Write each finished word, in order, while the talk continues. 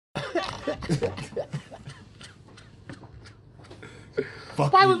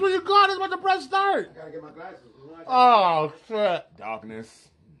Fuck Why was you. when you gone? It's about to press start. I gotta get my glasses. Oh shit! Darkness,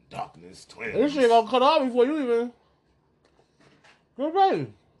 twins. This shit gonna cut off before you even. Good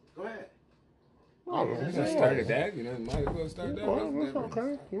baby. Go ahead. Oh, You just started that, you know, might as well start that. It's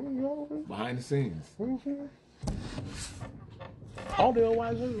okay. Behind the scenes. Audio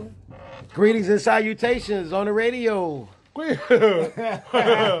wise, anyway. Greetings and salutations on the radio. Greetings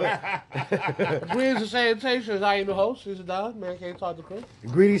and salutations. I am the host. This is Don. Man can't talk to Chris.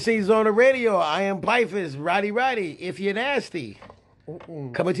 Greetings seasons on the radio. I am Pifus, Roddy, if you're nasty.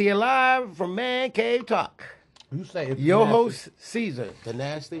 Coming to you live from Man Cave Talk. You say if Your you nasty. host, Caesar, the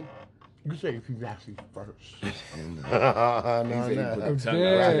nasty. You say if you nasty first. He said he put the tongue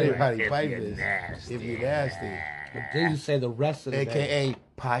out. Roddy Pifus, if you're nasty. But then you say the rest of the day. AKA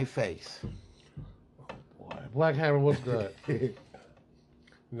Pie Face. Boy, Black Hammer, what's good?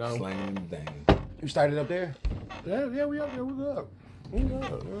 No. Slanging and banging. You started up there? Yeah, we up there. We good. We good. You know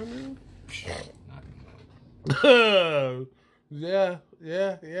what I mean? Yeah.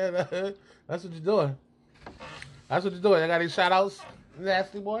 That's what you're doing. That's what you're doing. I got any shout outs,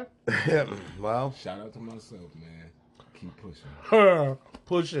 nasty boy? Well, Shout out to myself, man. Keep pushing.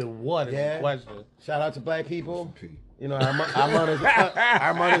 Pushing what is Yeah. the question? shout out to black people. P. You know, our month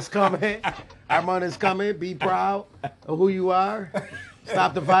is coming. Our month is coming. Be proud of who you are.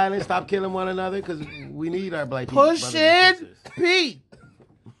 Stop the violence. Stop killing one another because we need our black people. Pushing Pete.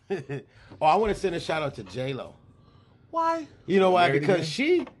 Oh, I want to send a shout out to J-Lo. Why? You know why? Married Because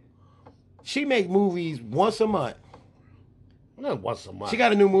she make movies once a month. Not once a month. She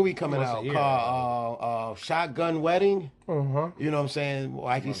got a new movie coming Once a out year. called Shotgun Wedding. Uh-huh. You know what I'm saying?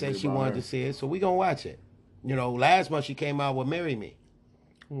 Wifey Must said be she about wanted her. to see it, so we gonna watch it. You know, last month she came out with "Marry Me."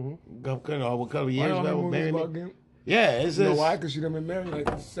 Mhm. A couple of years Why all her ago, movies "Marry Me." about again? Yeah, it's You know just, why? Because she done been married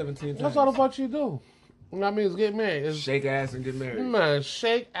like 17 times. That's all the fuck you do. You know what I mean? It's get married. It's, Shake ass and get married. man,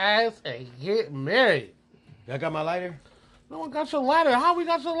 shake ass and get married. I got my lighter. No one got your lighter. How we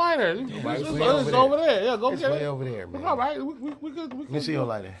got your lighter? It's way over, over there. Yeah, go It's get way it. over there, man. It's all right. We could. Let me see your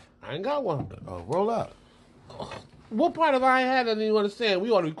lighter. I ain't got one. Oh, roll up. What part of I ain't had that you understand?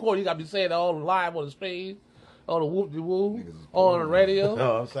 We on the record. You got to be saying it all live on the screen, on the whoop-de-woo, Niggas is on the radio.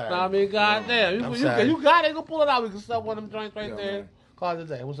 Oh, I'm sorry. Know what I mean, goddamn. I'm You sorry. you got it. Go pull it out. We can sell one of them joints right Yo, there. man. Call it a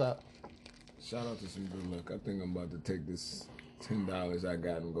day. What's up? Shout out to some good luck. I think I'm about to take this $10 I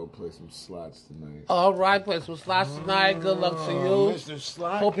got and go play some slots tonight. All right, play some slots tonight. Good luck to you. Mr.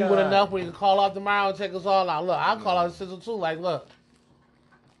 Slot Hope you Guy. win enough when you can call out tomorrow and take us all out. Look, I'll call out the sizzle too. Like, look,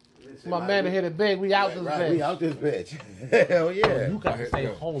 my man hit it big. We out this Right, bitch. we out this bitch. Hell yeah. You got to Right, stay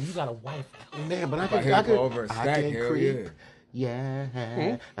yo. home. You got a wife. Man, but I If I could, hit I it could, over and I stack, can hell creep. yeah.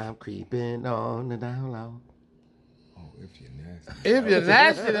 Yeah, I'm creeping on the down low. Oh, if you're nasty. If your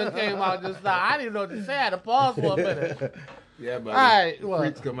nasty that came out just now, I didn't even know what to say. I had to pause for a minute. Yeah, but All right, the well.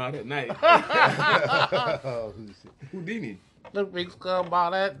 freaks come out at night. Oh, Houdini. The freaks come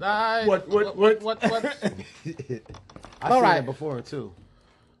out at night. What? What? I All seen right. that before too.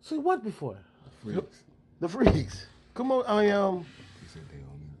 See, what before? Freaks. The freaks. Come on, He said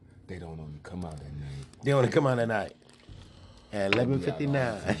they don't only come out at night. they want to come out at night at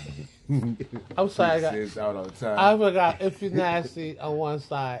 11:59. I'm sorry, I got. It's out all the time. I forgot if you're nasty on one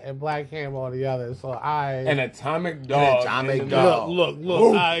side and Black Hammer on the other. So An atomic dog. atomic in the dog.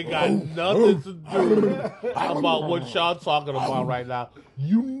 Look, I ain't got nothing to do about what y'all talking about right now.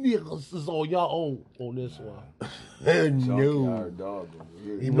 You niggas is on your own on this one. No. Junkyard dog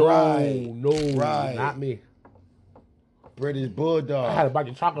over here. Right. No, Right. not me. British I had a Bulldog. bunch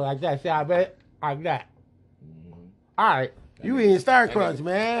of chocolate like that. See, I bet like that. All right. You eating Star Crunch, That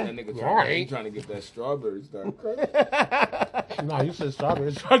man. nigga Right. trying to get that strawberry Star Crunch. No, you said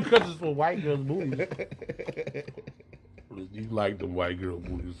strawberry. Strawberry is for white girls' booties. You like them white girl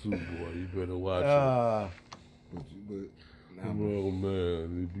booties too, boy. You better watch But Oh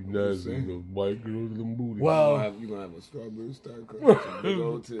man, if you nasty, those white girls them booties. Well- you gonna have a strawberry Star Crunch. Some big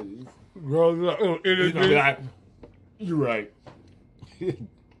old titties. girls, You gonna be like, you're right.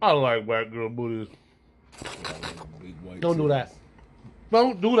 I like white girl booties. Big white Don't do titties. that.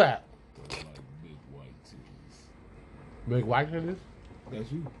 Don't do that. Like big white titties. Make white titties?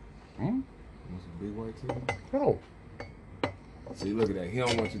 That's you. Hmm? Want some big white titties? No. See, look at that. He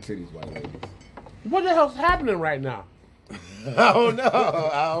don't want your titties, white ladies. What the hell's happening right now? I don't know.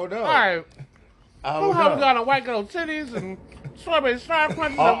 I don't know. All right. I Who don't have know. got on white girl titties and strawberry star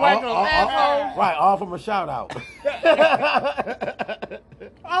crunches and white girl assholes? Right, all from a shout out.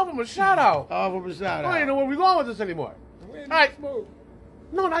 All of them a shout out. All from a shout I don't even know out. where we going with this anymore. All right.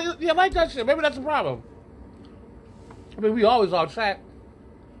 No, you like that shit. Maybe that's the problem. I mean, we always on track.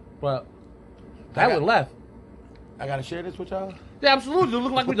 But that one left. I gotta share this with y'all. Yeah, absolutely. You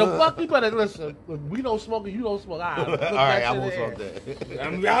look like we the fuck. You better listen. If we don't smoke and you don't smoke. All right, All right, I won't smoke that.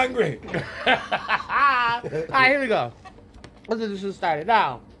 I'm hungry. All right, here we go. Let's get this shit started.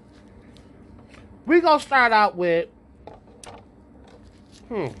 Now, we gonna start out with.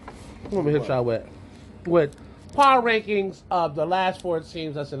 What we hit y'all with power rankings of the last 4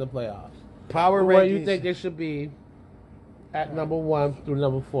 teams that's in the playoffs. Power Where rankings. you think they should be at number 1 through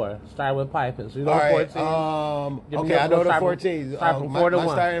number 4? Start with Piper. So you know All the 4 right. teams. Give me Okay, I know the start 4 from- teams. Start from 4 to my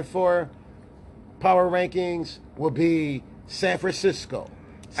 1. starting 4 power rankings will be San Francisco,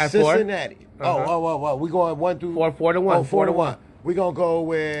 At 4? Cincinnati. Uh-huh. Oh. We going 1 through 4 to 1. Oh, 4 to 1. We gonna go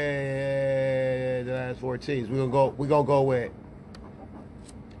with the last 4 teams. We gonna go with.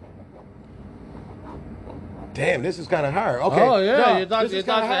 Damn, this is kind of hard. Okay. Oh, yeah, No, you thought this you is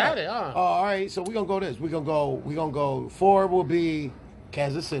kinda had hard. it, huh? Oh, all right. So we gonna go this. We gonna go. 4 will be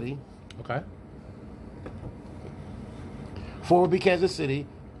Kansas City. Okay. 4 will be Kansas City.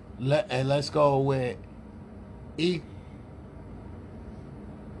 Let's go with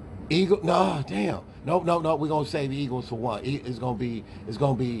Eagle. No, damn. No. We're gonna save the Eagles for 1. It's gonna be.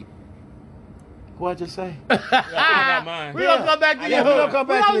 What I just say? I got mine. We gonna come back to you. Yeah, we gonna come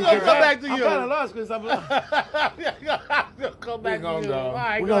back to you. We gonna come back to I'm you. kind of lost because I'm. We'll come back We gonna to you. go. All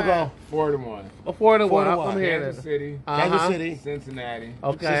right, We're gonna go 4 to 1. 4 to 4 1. to 1. I'm hearing Kansas it. City, Kansas City, Cincinnati,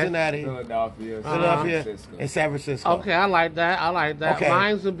 Okay. Cincinnati, Philadelphia, Philadelphia, San Francisco. and San Francisco. Okay, I like that. Okay.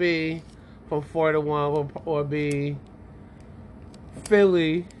 Mine's would be from 4 to 1 or be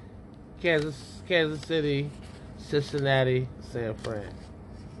Philly, Kansas City, Cincinnati, San Fran.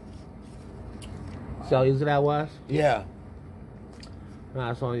 See how easy that was? Yeah.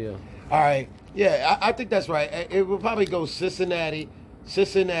 Nah, it's on you. All right. Yeah, I think that's right. It will probably go Cincinnati,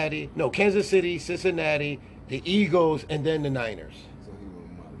 Kansas City, Cincinnati, the Eagles, and then the Niners. So he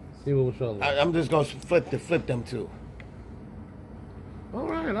won my list. See what was your list. I'm just gonna flip them two. All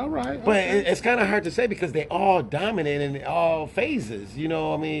right. But okay. it's kind of hard to say because they all dominate in all phases. You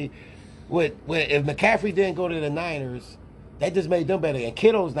know, I mean, if McCaffrey didn't go to the Niners, that just made them better. And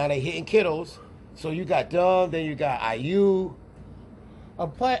Kittles, now they hitting Kittles. So you got them, then you got IU.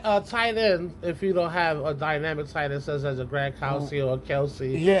 A tight end, if you don't have a dynamic tight end, such as a Greg Kelsey or a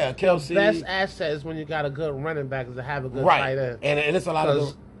Kelsey. Yeah, Kelsey. Best asset is when you got a good running back is to have a good Right. tight end. And it's a lot of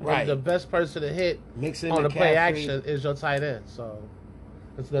Because them. Right. the best person to hit Mixing on the play McCaffrey, action is your tight end. So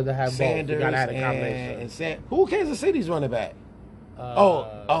it's good to have Sanders both. You got to have a combination. and who Kansas City's running back?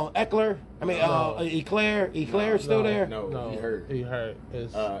 Eckler. I mean, Eclair. Eclair's still there. No, he hurt. He hurt.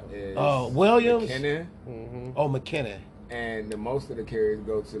 It's, Williams. McKinnon, mhm. Oh, McKinnon. and most of the carries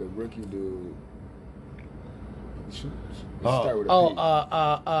go to the rookie dude. Oh. Start with a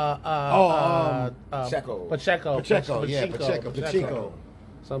P. Pacheco. Pacheco.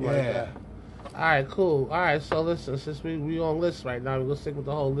 Something like that. All right, cool. All right, so listen, since we on list right now, we're going to stick with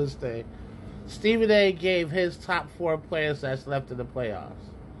the whole list thing. Stephen A. gave his top 4 players that's left in the playoffs.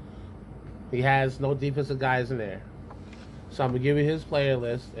 He has no defensive guys in there. So I'm going to give you his player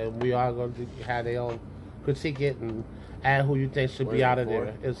list, and we are going to have their own critique it and add who you think should be out of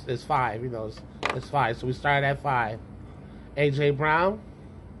there. It's 5, it's 5. So we start at 5. A.J. Brown,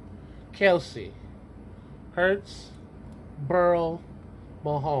 Kelsey, Hurts, Burrow,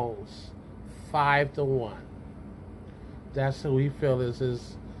 Mahomes. 5 to 1. That's who we feel is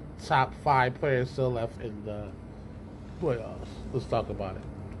his top 5 players still left in the playoffs. Let's talk about it.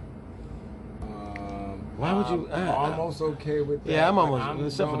 Why would you? I'm almost okay with that. Yeah, I'm but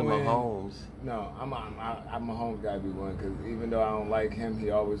almost except for the Mahomes. No, I'm Mahomes gotta be one because even though I don't like him, he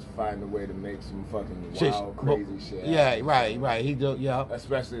always find a way to make some fucking wild, crazy shit. Yeah, right. He do. Yeah.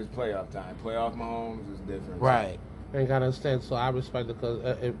 Especially his playoff time. Playoff Mahomes is different. Right. Ain't gotta understand. So I respect it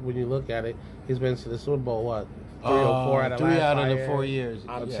because when you look at it, he's been to the Super Bowl 3 or 4 out of 3 out of the years? 4 years.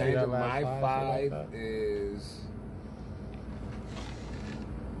 I'm Yeah. changing last my five, something 5 like that. is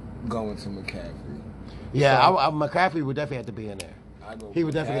going to McCaffrey. Yeah, McCaffrey would definitely have to be in there. He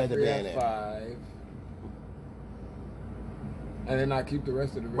would definitely have to be in there. 5. And then I keep the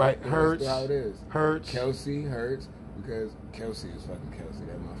rest of the Right, rest Hurts. of how it is. Hurts. Kelsey, Hurts, because Kelsey is fucking Kelsey.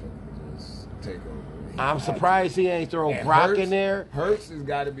 That motherfucker can just take over. I'm surprised he ain't throw And Brock Hurts, in there. Hurts has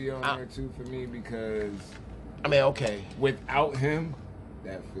got to be on there too for me because I mean, okay. without him,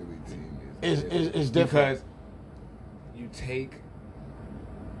 that Philly team Is different. Because you take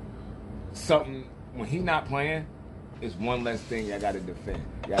something when he's not playing, it's one less thing y'all got to defend.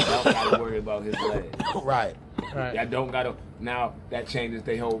 Y'all don't got to worry about his legs. Right. Right. Y'all don't got to. Now that changes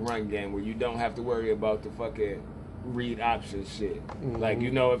the whole run game where you don't have to worry about the fucking read option shit. Like,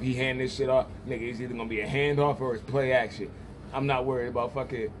 if he hand this shit off, nigga, it's either gonna be a handoff or it's play action. I'm not worried about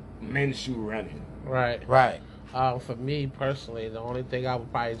fucking Minshew running. Right. Right. For me personally, the only thing I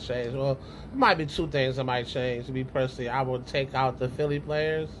would probably change, well, it might be two things I might change. To me personally, I would take out the Philly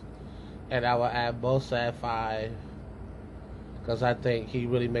players, and I would add Bosa at 5, because I think he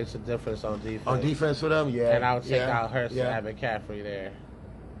really makes a difference on defense. On defense for them, yeah. And I would take out Hurst yeah. and add McCaffrey there.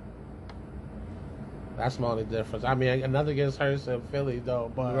 That's my only difference. I mean, another against Hurst and Philly,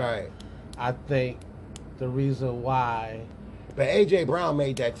 though, but Right. I think the reason why... But A.J. Brown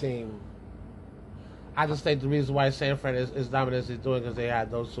made that team. I just think the reason why San Fran is dominant as he's doing because they had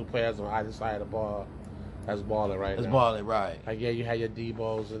those two players on either side of the ball that's balling right It's now. balling, right. Like, yeah, you had your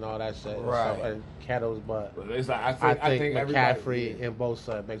Debos and all that shit. Right. And Kettles, but But it's like, I think everybody, McCaffrey and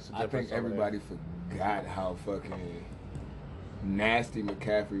Bosa makes a I difference. think everybody forgot how fucking nasty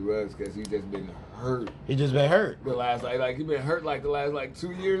McCaffrey was because he just been hurt He just been hurt. the last like he been hurt like the last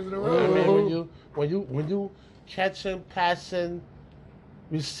 2 years in a I row. mean, when you catching, passing,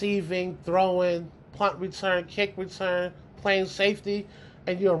 receiving, throwing, punt return, kick return, playing safety,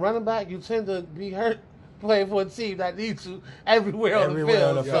 and you're a running back, you tend to be hurt playing for a team that needs you everywhere on the Everywhere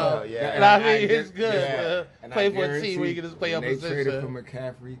field. on the So, field, yeah. and I mean, it's good to And play I for a team where you guarantee can just play your when they traded for position.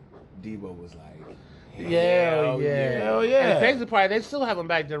 McCaffrey, Debo was like, Yeah. Hell yeah. And the crazy part, they still have him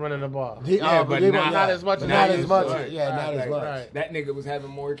back there running the ball. Yeah, but not as much as Not they as used much. to. Yeah, not Like, as much. right. That nigga was having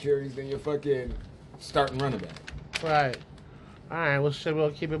more carries than your fucking starting running back. Right. All right, well, shit,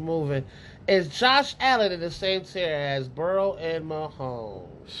 we'll keep it moving. Is Josh Allen in the same tier as Burrow and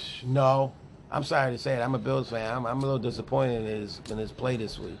Mahomes? No. I'm sorry to say it. I'm a Bills fan. I'm a little disappointed in his play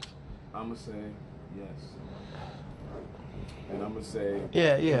this week. I'm gonna say yes, and I'm gonna say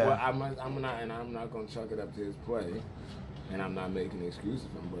Yeah. Well, I'm not gonna chalk it up to his play, and I'm not making excuses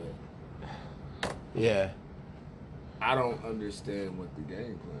for him, but Yeah. I don't understand what the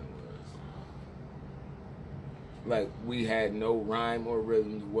game plan was. Like, we had no rhyme or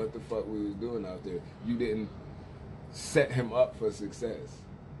rhythm to what the fuck we was doing out there. You didn't set him up for success.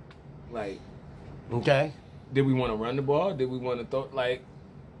 Like, Okay. did we want to run the ball? Did we want to throw? Like,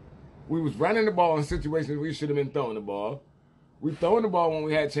 we was running the ball in situations we should have been throwing the ball. We throwing the ball when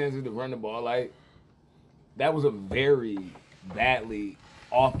we had chances to run the ball. Like, that was a very badly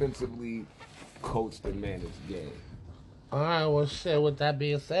offensively coached and managed game. All right, well, shit, with that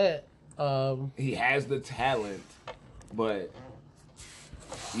being said, He has the talent, but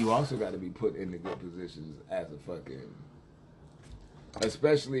you also got to be put in the good positions as a fucking,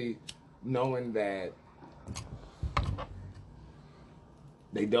 especially knowing that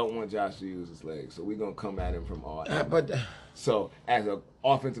they don't want Josh to use his legs, so we're gonna come at him from all angles. But So as an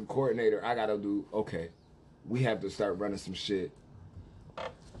offensive coordinator, I gotta do okay. We have to start running some shit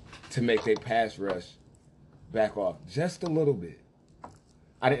to make their pass rush back off just a little bit.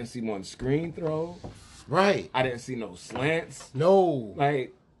 I didn't see one screen throw. right. I didn't see no slants. No.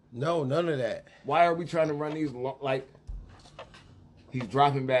 Like, No, none of that. why are we trying to run these like? He's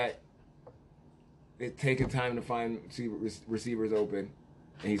dropping back. It's taking time to find receivers open,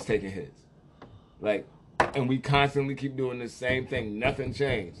 and he's taking hits. Like, and we constantly keep doing the same thing. Nothing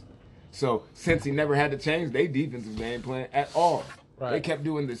changed. So since he never had to change their defensive game plan at all, Right. they kept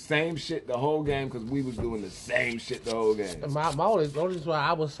doing the same shit the whole game because we was doing the same shit the whole game. my only reason why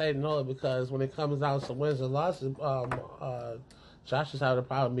I would say no because when it comes down to wins and losses, Josh is having a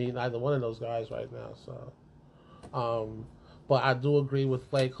problem meeting either one of those guys right now. So, but I do agree with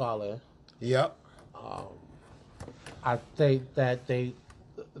play calling. Yep. I think that they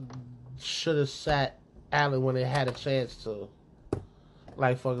should have sat Allen when they had a chance to.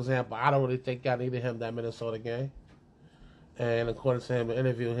 Like, for example, I don't really think I needed him that Minnesota game. And according to him, in the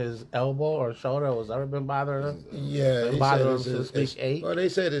interview, his elbow or shoulder was ever been bothering him. Yeah. He Bottom said of this the is, week 8. well, they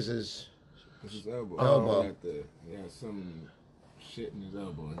said this is. It's his elbow. Elbow. He had some shit in his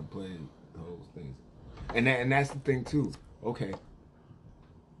elbow and he played the whole thing. And that's the thing too. Okay,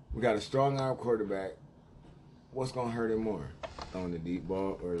 we got a strong arm quarterback. What's gonna hurt him more? Throwing the deep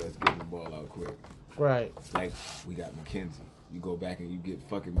ball or let's get the ball out quick? Right. Like, we got McKenzie. You go back and you get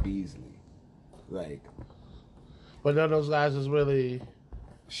fucking Beasley. Like, But none of those guys is really.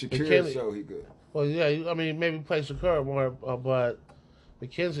 Shakir McKinley- showed he good. Well, yeah, I mean, maybe play Shakur more, but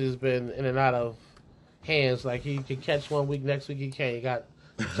McKenzie's been in and out of hands. Like, he can catch one week, next week he can't. He got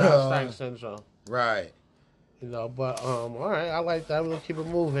John Stein syndrome. Right. You know, but, all right, I like that. We're going to keep it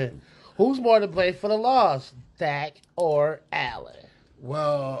moving. Who's more to blame for the loss, Dak or Allen?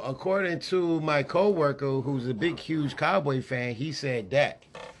 Well, according to my coworker, who's a big, huge Cowboy fan, he said Dak.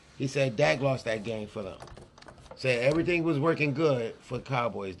 He said Dak lost that game for them. Said everything was working good for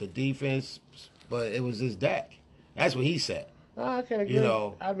Cowboys, the defense, but it was just Dak. That's what he said. I can't agree. You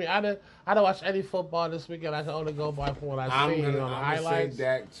know. I mean, I didn't watch any football this weekend. I can only go by from what I've seen on the I'm gonna say highlights.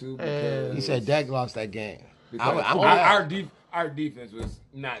 Dak too And- because He said Dak lost that game. because I'm glad. our defense was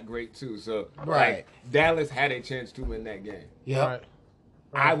not great too. So Right. like, Dallas had a chance to win that game. Yep. Right.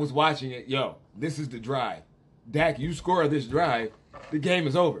 I was watching it. Yo, this is the drive. Dak, you score this drive, the game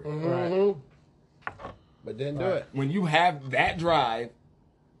is over. Mhm. But didn't do it. When you have that drive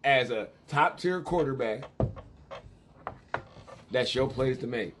as a top tier quarterback, that's your plays to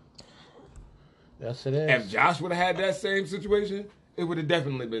make. Yes, it is. If Josh would have had that same situation, it would have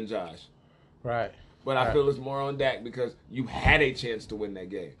definitely been Josh. Right. But I Right. feel it's more on Dak because you had a chance to win that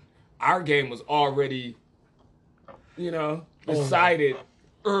game. Our game was already, decided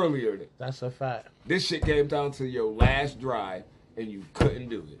earlier. That's a fact. This shit came down to your last drive, and you couldn't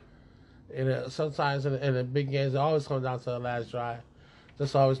do it. And sometimes in the big games, it always comes down to the last drive.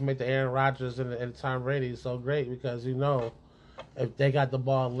 This always make the Aaron Rodgers and Tom Brady so great because if they got the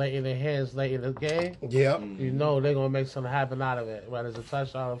ball late in their hands late in the game, Yep. they're gonna make something happen out of it. Whether it's a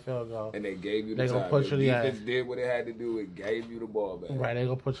touchdown or field goal, And they gave you the They gonna time. push The you, yeah. defense did what it had to do. It gave you the ball back. right? They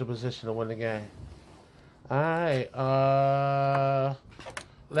gonna put you in position to win the game. All right.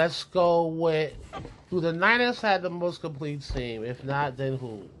 Let's go with. Do the Niners have the most complete team? If not, then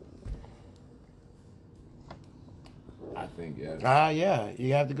who? I think, yes. Yeah.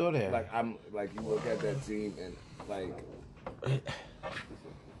 You have to go there. You look at that team and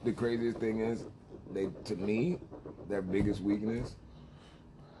the craziest thing is to me, their biggest weakness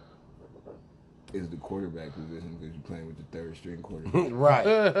is the quarterback position because you're playing with the third string quarterback.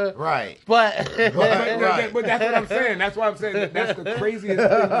 Right. Right. But Right. But that's what I'm saying. That's why I'm saying that's the craziest thing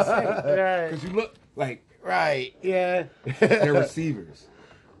to say. Right. Because you look like Right. Yeah. their receivers.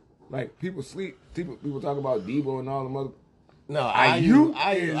 Like people people talk about Debo and all the mother. No, Ayuk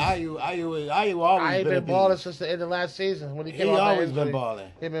Ayuk always I ain't been a been balling beast. since the end of last season. When he He came out always that been injury. balling.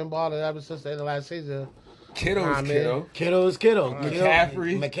 He been balling ever since the end of last season. Kiddo's Nah, man. kiddo. Kittle.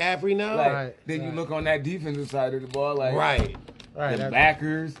 McCaffrey. McCaffrey now. Like, Right, then you right. look on that defensive side of the ball, like Right. Right. the that-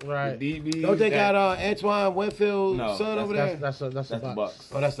 backers, right. the DBs. Don't they got Antoine Winfield No, son over there? That's the that's the Bucks.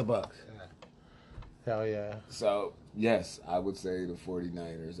 Bucks. Oh, that's the Bucks. Hell yeah. So yes, I would say the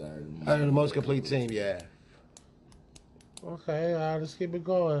 49ers are The most complete team, yeah. Okay, all right, let's keep it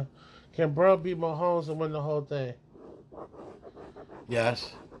going. Can Burrow beat Mahomes and win the whole thing?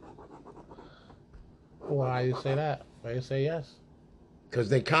 Yes. Why you say that? Why you say yes? Because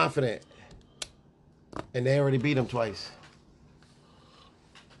they confident. And they already beat him twice.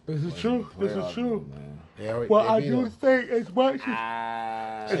 This is true. This is true. They already, Well, they I beat do him. think as much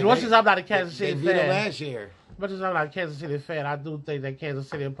as I'm not a Kansas They City beat him fan, last year. as much as I'm not a Kansas City fan, I do think that Kansas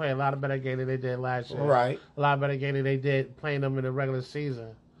City are playing a lot of better game than they did last year. Right. A lot better game than they did playing them in the regular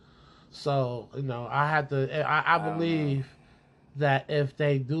season. So, I believe that if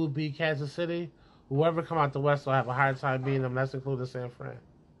they do beat Kansas City, whoever come out the West will have a hard time beating them. Let's include San Fran.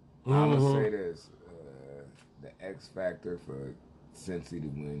 I'm Mm-hmm. gonna say this: the X factor for Cincy to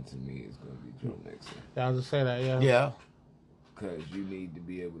win to me is gonna be Joe Mixon, Yeah, I'll just say that, yeah. Yeah. because you need to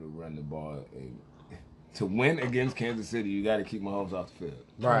be able to run the ball. And to win against Kansas City, you got to keep Mahomes off the field.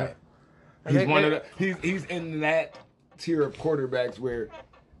 Right. And He's they- one of the he's in that tier of quarterbacks where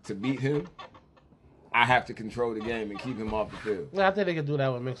to beat him, I have to control the game and keep him off the field. Yeah, I think they can do that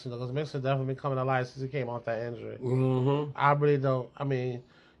with Mixon, because Mixon definitely been coming alive since he came off that injury. Mm-hmm. I really don't. I mean,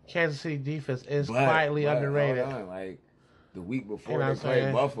 Kansas City defense is But- quietly but underrated. hold on, like the week before You know they what I'm played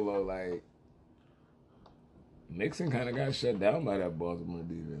saying? Buffalo, like Mixon kind of got shut down by that Baltimore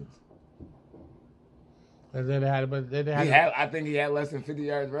defense. And then they had, I think he had less than 50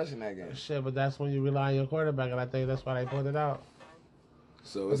 yards rushing that game. shit, but that's when you rely on your quarterback, and I think that's why they put it out.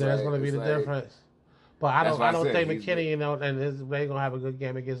 So But it's that's like, going to be it's the like- difference. But I That's don't. why I I don't said think he's McKinney, and they gonna have a good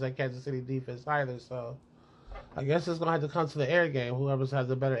game against that Kansas City defense either. So, I guess it's gonna have to come to the air game. Whoever has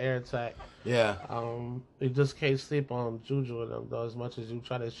the better air attack. Yeah. You just can't sleep on Juju and them though. As much as you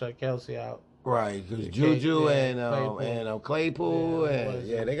try to shut Kelsey out, Right. Because Okay, Juju yeah, and Claypool Yeah, and boys.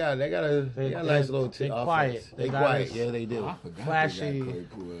 they got a nice little they offense. quiet. They They got quiet. us- Yeah, they do. I forgot Flashy. they got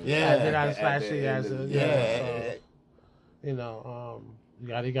Claypool in. Yeah. they're not as At the flashy end as of the Yeah.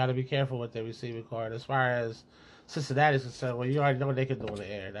 you got to be careful with their receiving card. As far as Cincinnati's concerned, well, you already know what they can do in the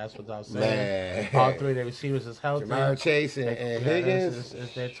air. That's what I'm saying. Man. All three of their receivers is healthy. Jamar Chase and Yeah, Higgins.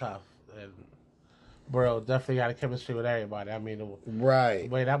 they're tough. And bro, definitely got a chemistry with everybody. I mean, the Right.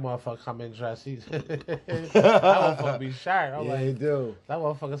 way that motherfucker come in dressed, that motherfucker be sharp. I'm Yeah, like, they do. that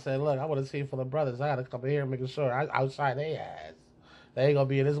motherfucker said, look, I want a team full of brothers. I got to come in here and make sure I outside their ass. They ain't going to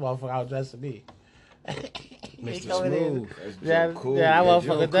be in this motherfucker out dressing me. Mr. coming in. Smooth. That's Yeah, Joe Cool. yeah, that Yeah,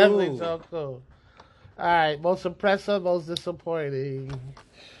 motherfucker Joe definitely Cool. so cool. All right, most impressive, most disappointing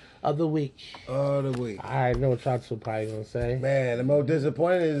of the week. All the week. I know what y'all two probably gonna say. Man, the most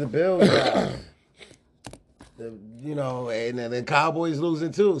disappointing is the Bills. You know, and the Cowboys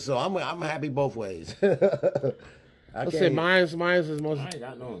losing too. So I'm happy both ways. Let's say mine's is most. I ain't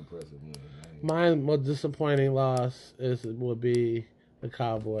got no impressive one. Mine's most disappointing loss would be the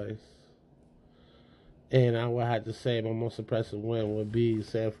Cowboys, and I would have to say my most impressive win would be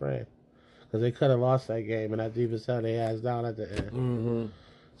San Fran, because they could have lost that game, and that defense held their ass down at the end. Mm-hmm.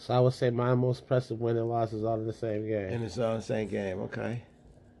 So I would say my most impressive win and loss is all in the same game. And it's all the same game. Okay.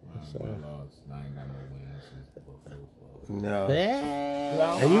 So I ain't got no win. No.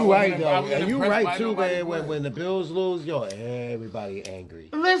 Yeah. And you right though. And you right too, man. When the Bills lose, yo, everybody angry.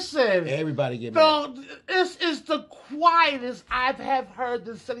 Listen. Everybody get mad. No, this is the quietest I have heard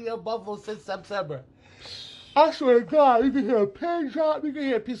the city of Buffalo since September. I swear to God, you can hear a pin drop, you can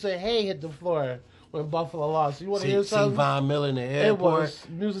hear a piece of hay hit the floor when Buffalo lost. You want to hear something? See Von Miller in the airport. It was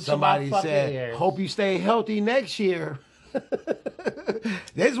music Somebody to my said, ears. "Hope you stay healthy next year."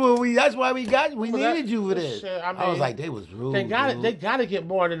 That's why we needed you for this. Shit, I was like, they was rude. They got dude. They got to get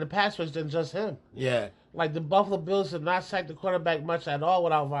more than the pass rush than just him. Yeah. Like the Buffalo Bills did not sack the quarterback much at all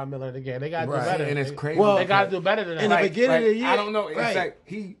without Von Miller in the game. They got to do better. And it's crazy. Well, they got to do better than that. in the beginning of the year, I don't know. It's right. like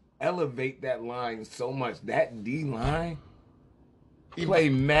he elevate that line so much. That D line play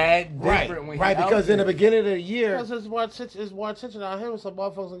mad different when he right, because in the beginning of the year, because it's more attention on him, so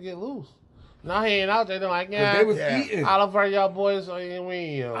motherfuckers will get loose. Now he ain't out there. They're like, yeah, they was eating. Oliver, y'all boys,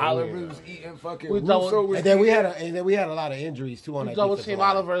 Oliver was eating fucking. We double- was and then eating. we had a lot of injuries too on that double defensive team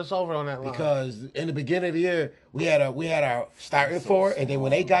line. Oliver is over on that line. Because in the beginning of the year, we had our starting four, and then when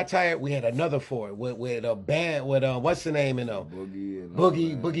they got tired, we had another four with a band with what's the name in them?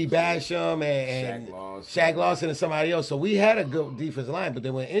 Boogie Basham and Shaq Lawson and somebody else. So we had a good defensive line, but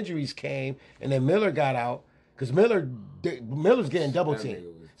then when injuries came and then Miller got out, because Miller's getting double teamed,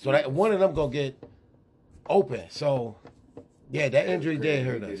 so that one of them gonna get open. So yeah, that injury did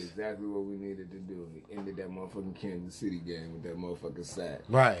hurt us. Did exactly what we needed to do. We ended that motherfucking Kansas City game with that motherfucking sack.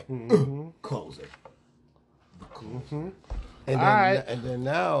 Right. Closer. And then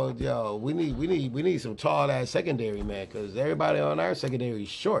now, yo, we need some tall ass secondary, man, because everybody on our secondary is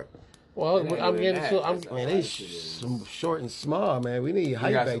short. Well, I'm getting to. Man, they short and small, man. We need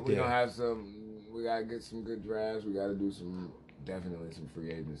height back there. We gonna have some. We gotta get some good drafts. We gotta do definitely some free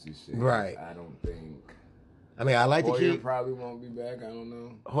agency shit. Right. I don't think. I mean, I like Hoyer to keep probably won't be back. I don't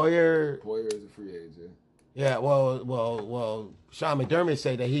know. Hoyer is a free agent. Yeah, well, Sean McDermott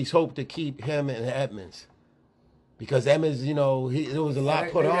said that he's hoped to keep him and Edmonds. Because Edmonds, you know, there was a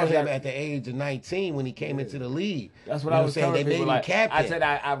lot put on him at the age of 19 when he came into the league. That's what I was saying. They made him captain. I said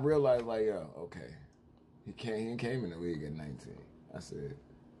I realized, like, yo, okay. He came in the league at 19. I said,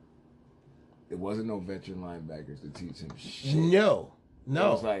 there wasn't no veteran linebackers to teach him shit. No. It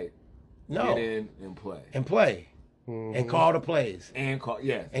was like, get in and play. And call the plays. And call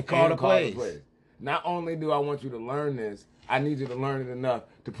the plays. Not only do I want you to learn this, I need you to learn it enough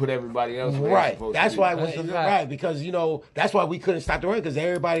to put everybody else where right. That's why because that's why we couldn't stop the run, because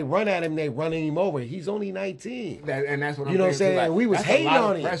everybody run at him, they running him over. He's only 19. And that's what I'm know what I'm saying? Like, we was hating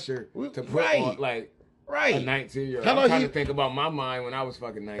on him. Pressure to put on, like, a 19-year-old. I'm trying to think about my mind when I was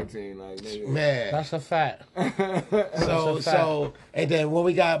fucking 19. Like, man, that's a fact. So and then when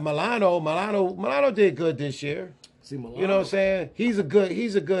we got Milano did good this year. See, Milano, you know what I'm saying? He's a good.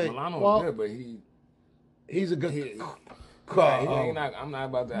 Milano's good, but he's a good. I'm not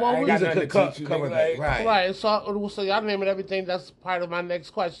about that. Well, I ain't got nothing to teach you, back, right. So y'all naming everything. That's part of my next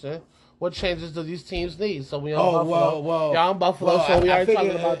question. What changes do these teams need? So we on Buffalo. Y'all on Buffalo, so we already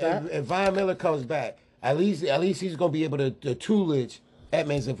talking about that. If Von Miller comes back, at least he's gonna be able to toolage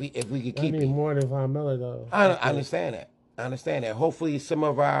Edmonds if we could keep him. More than Von Miller though. I understand that. Hopefully, some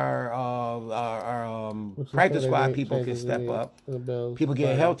of our practice squad people can step up. People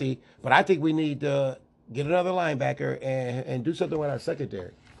get healthy, but I think we need to get another linebacker and do something with our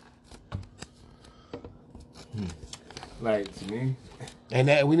secondary. Like, to me, and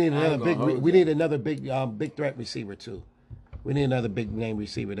that we need another big threat receiver too. We need another big name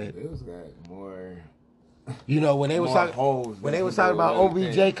receiver. Bill's got more. You know, when they was talking about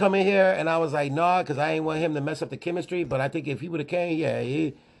OBJ coming here, and I was like, nah, because I ain't want him to mess up the chemistry. But I think if he would have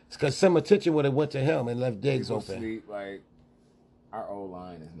came, because some attention would have went to him and left Diggs open. Sleep, like, our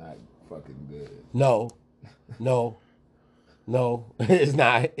O-line is not fucking good. No, it's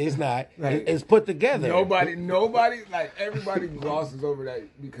not. Like, it's put together. Nobody, like, everybody glosses over that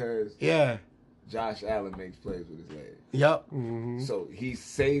because Josh Allen makes plays with his legs. Yep. Mm-hmm. So he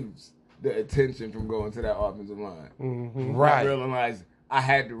saves the attention from going to that offensive line. Mm-hmm. Right. I realized I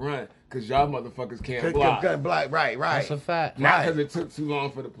had to run Because y'all motherfuckers can't Couldn't block. block. Right. That's a fact. Not Right. because it took too long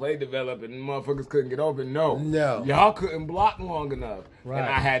for the play to develop and motherfuckers couldn't get open. No. Y'all couldn't block long enough. Right. And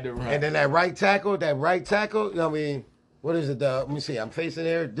I had to run. And then that right tackle, I mean, what is it? Let me see. I'm facing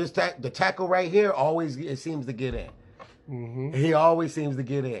there. The tackle right here always it seems to get in. Mm-hmm. He always seems to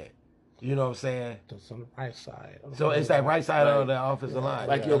get in. You know what I'm saying? That's on the right side. So it's that right side of the offensive line.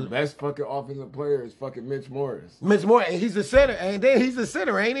 Like your best fucking offensive player is fucking Mitch Morris. Mitch Moore, and he's the center. And then he's the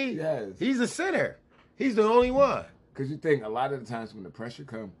center, ain't he? Yes. He's the center. He's the only one. Because you think a lot of the times when the pressure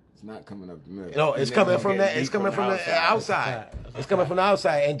comes, it's not coming up the middle. No, it's And coming then from gonna that. get It's beat coming from the outside. It's coming from the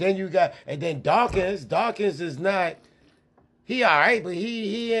outside, and then you got, and then Dawkins. Dawkins is not. He all right, but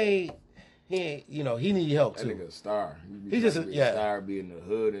he ain't. You know, he need help That too. nigga a star. He just a yeah. star, be in the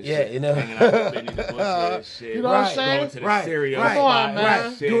hood and Yeah, shit. you know. Hanging out with Benny the Butcher and shit. You know what I'm Right, saying? Going to the Right, cereal right, Come on, spot man.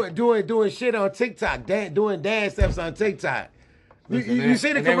 and shit. Doing shit on TikTok, doing dance steps on TikTok. Listen, You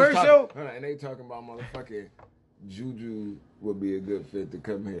see the and they was commercial? and they talking about motherfucking Juju would be a good fit to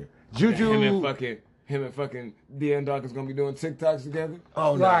come here. Juju- Him and fucking Deion Dawkins gonna be doing TikToks together.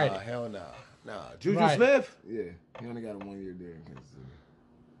 Oh no, Right. hell no, no. Juju Right. Smith, Yeah, he only got a 1 year deal in Kansas City.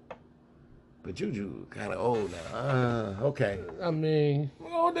 but Juju kind of old now. Okay, I mean,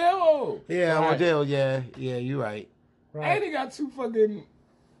 Odell, yeah, Right. Odell, yeah, you're right. and right. he got 2 fucking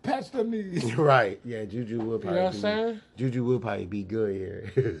patched up knees. You're right. Yeah, Juju will You probably. know what I'm saying? Juju will probably be good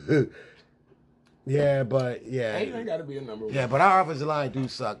here. Yeah, but And you ain't got to be a number one. yeah, but our offensive line do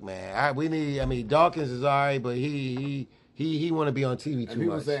suck, man. I mean, Dawkins is all right, but he want to be on TV And too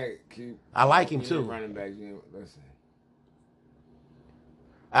people much. say, keep, I like him you too. need running backs. You know, listen.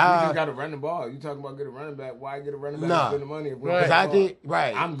 You Uh, just got to run the ball. You talking about get a running back? Why get a running back Nah. and spend the money? If we Right. don't Because I get the ball? think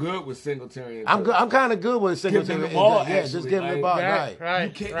right. I'm good with Singletary. And I'm Cook. good. I'm kind of good with Give them Singletary. the ball, Yeah, just actually, give them the like, ball. Right, Right. You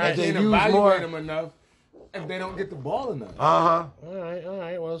right, can't, right. you can't They use evaluate more- them enough if they don't get the ball enough. Uh huh. All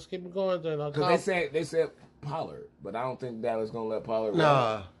right. Well, let's keep it going then. Because they said Pollard, but I don't think Dallas gonna let Pollard.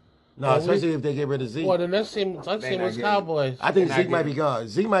 No, Well, especially if they get rid of Zeke. Well, the next team They was not getting- Cowboys. I think They're Zeke not might be getting- gone.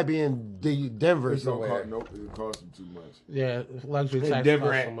 Zeke might be in Denver It's gonna somewhere. cost, nope, it cost them too much. Yeah, luxury And tax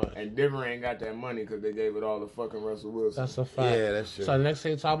Denver, cost so much. and Denver ain't got that money because they gave it all to fucking Russell Wilson. That's a fact. Yeah, that's true. So the next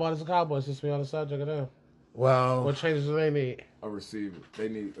thing you talk about is the Cowboys. Since we on the subject of them, Well, what changes do they need? A receiver. They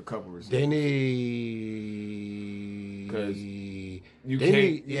need a couple receivers. they need 'Cause You they can't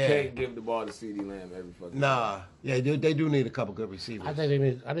need- you yeah. can't give the ball to CeeDee Lamb every fucking Nah, yeah, they do need a couple good receivers. I think they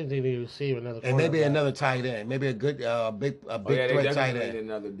need to receive another. And maybe quarterback. another tight end, maybe a good, big Oh, yeah, they threat tight definitely need end,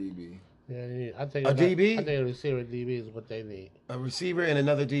 another DB. Yeah, they need, I think A DB? I think a receiver DB is what they need. a receiver, and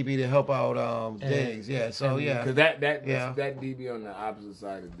another DB to help out Diggs. Yeah, so yeah, Because that Yeah. DB on the opposite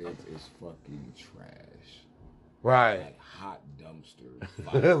side of Diggs is fucking trash. right. Like hot dumpster.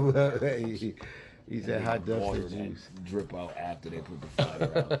 fire. He said hot Water dumpster that juice. drip out after they put the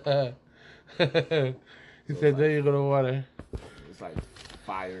fire out. He said, "There you go to water." It's like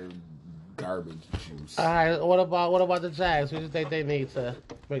fire garbage juice. All right. What about the Jags? Who do you think they need to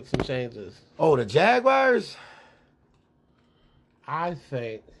make some changes? Oh, the Jaguars. I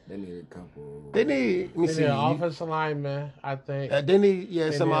think They need a couple. They need. Let me they see. need an offensive lineman. I think They need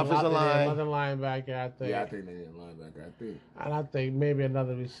They some need offensive line. Another linebacker. I think. Yeah, I think they need a linebacker. I think. And I think maybe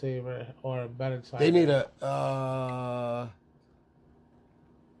another receiver or a better tight They end. need a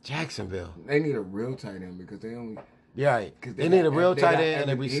Jacksonville. They need a real tight end because they only. Yeah, right. Cause They need a real they tight got end and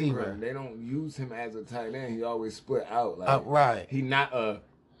a Evan receiver. Ingram. They don't use him as a tight end. He always split out. Like Right. He not a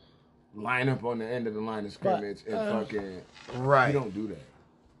line up on the end of the line of scrimmage and fucking. Right. He don't do that.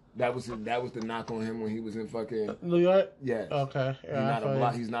 That was the knock on him when he was in fucking. New York. Yes. Okay. He's Yeah, not I a feel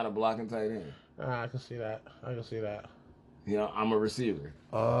block. you. He's not a blocking tight end. I can see that. You know, I'm a receiver.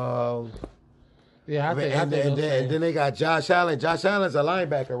 Yeah, I think. And then they got Josh Allen. Josh Allen's a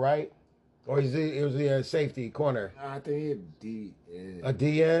linebacker, right? Or is he a safety corner? I think he a D. Yeah. A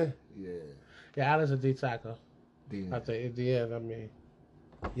DN? Yeah. Yeah, Allen's a D tackle. D. I think at the end. I mean,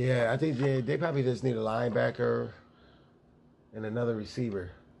 Yeah, I think they probably just need a linebacker and another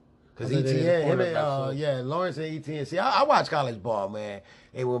receiver. Because I think they need a ETN, quarterback, too. Lawrence and ETN. See, I watch college ball, man.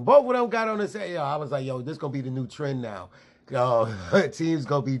 And when both of them got on the set, I was like, this going to be the new trend now. Teams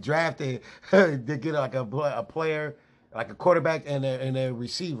going to be drafting to get like a player, like a quarterback and a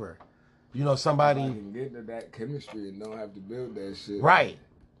receiver. You know, I somebody. can get to that chemistry and don't have to build that shit. Right.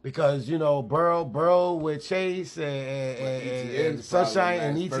 Because, Burrow with Chase and Sunshine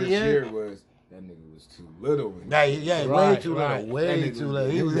and First year ETN. was that nigga was too little. Yeah, way Right, too right. little. Way That nigga too was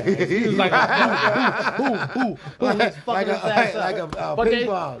little. He was, he was like who? like a ping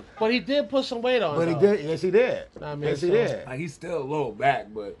pong. But he did put some weight on. But he though. did. Yes, he did. I mean, Yes, he so- did. Like he's still a little back,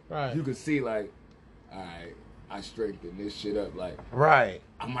 but Right. you could see like, all right, I strengthened this shit up. Like Right.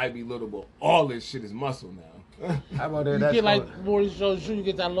 I might be little, but all this shit is muscle now. How about that? You That's get like fun. Maurice Jones-Jr., you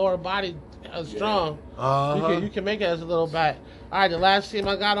get that lower body strong. Uh-huh. You can make it as a little back. All right, the last team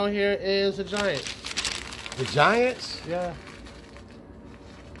I got on here is the Giants. The Giants? Yeah.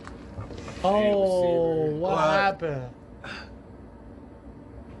 Oh, receiver. what What? happened?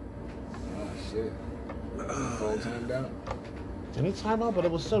 Oh shit. Phone timed out. Any time out, but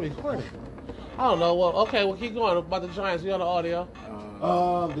it was still recording. I don't know. Well, okay, we'll keep going about the Giants. We on the audio.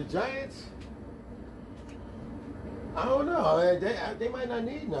 The Giants? I don't know. They might not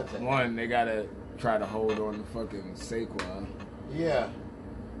need nothing. One, they gotta try to hold on to fucking Saquon. Yeah.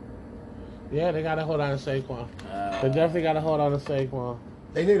 Yeah, they got to hold on to Saquon. They definitely got to hold on to Saquon.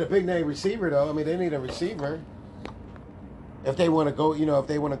 They need a big name receiver, though. I mean, they need a receiver. If they want to go, if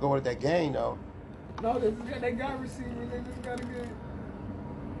they want to go with that game, though. No, they got receivers. They just gotta get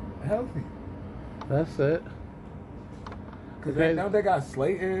healthy. That's it. Cause don't they got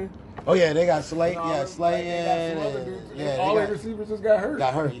Slayton? Oh, yeah, they got Slate. And all Yeah, them- Slayton. They got some other dudes. Yeah, all they their receivers just got hurt.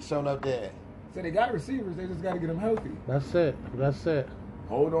 got hurt. He's showing up there. So they got receivers. They just gotta get them healthy. That's it. That's it.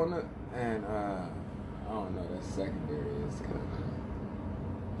 Hold on it, and I don't know. That secondary is kind of.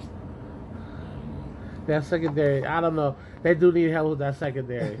 That secondary, I don't know. They do need help with that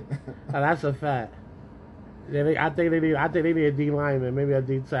secondary. That's a fact. I think they need a D lineman, maybe a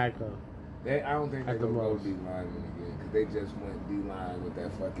D tackle. I don't think they're At the gonna go most. D lineman again because they just went D line with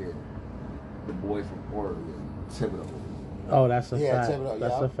that fucking the boy from Oregon, Thibodeau. Oh, that's a Yeah, fact. Thibodeau,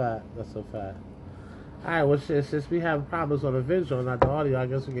 That's yeah. a fact. That's a fact. All right, well, shit, since we have problems on the visual, not the audio, I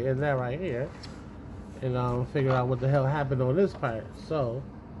guess we can end that right here and figure out what the hell happened on this part. So,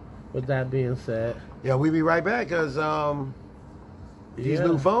 with that being said, Yeah, we be right back because these Yeah.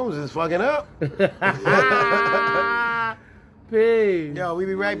 new phones is fucking up. peace. Yo, we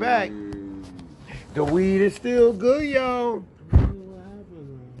be right back. The weed is still good, yo.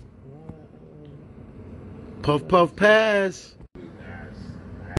 Puff, puff, pass.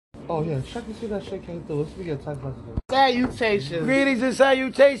 Oh yeah, check to see that shit came through. Let's begin talking about this. Salutations. Greetings and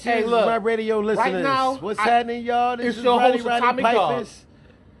salutations, Hey, look, my radio listeners. now, What's happening, y'all? This it's is your Roddy host, Roddy Atomic Dog. Pipers.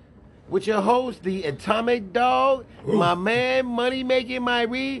 With your host, the Atomic Dog, my man, Money Making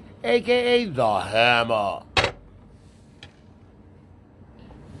Myrie, a.k.a. The Hammer.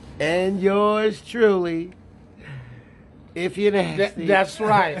 And yours truly, if you're nasty. That's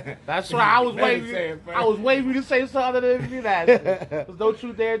right. That's right. I was Let me waiting. say it first. I was waiting for you to say something other than if you're nasty. 'Cause don't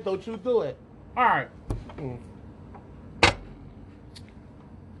you dare, don't you do it. All right.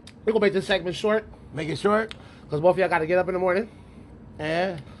 We're gonna make this segment short Make it short. because both of y'all got to get up in the morning,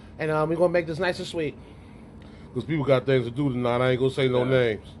 Yeah. and we're gonna make this nice and sweet. Because people got things to do tonight. I ain't going to say no Yeah.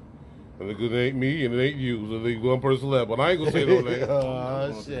 names. And it ain't me and it ain't you. So there's one person left. But I ain't going to say no names.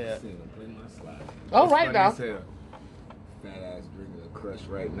 Oh, shit. All right now. Fat ass drinking a crush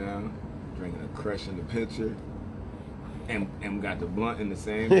right now. Drinking a crush in the picture. And got the blunt in the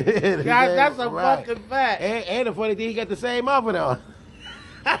same. God, that's a Right. fucking fact. And the funny thing, he got the same outfit on.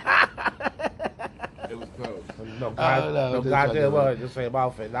 It was cold. No, no, no just goddamn fucking well, with just same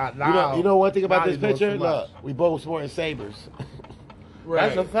outfit. Not You know one thing about now this you're doing picture? too much. Look, we both sporting sabers.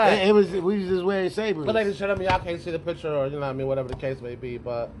 That's a fact. We was just wearing sabers. But ladies and gentlemen, y'all can't see the picture or, you know what I mean, whatever the case may be,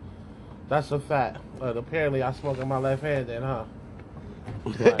 but that's a fact. But apparently I smoke in my left hand then, huh?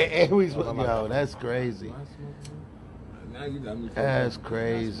 And we smoke. Yo, that's crazy. Now you got me. That's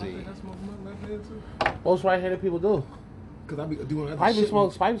crazy. I smoke my left hand too. Most right-handed people do. Cause I be doing other Spike shit.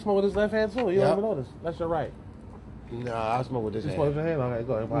 smoke with his left hand too. You Yep. don't even notice. That's your right. Nah, I smoke with this You smoke with hand. your hand. Okay,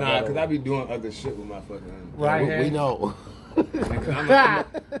 go ahead. Nah, cause I be doing other shit with my fucking hand. Right We hand. know.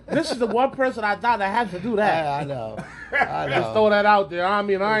 This is the one person I thought that had to do that. I know. I Just throw know. that out there. I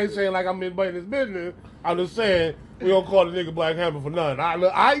mean, I ain't saying like I'm in his business. I'm just saying we don't call the nigga Black Hammer for nothing.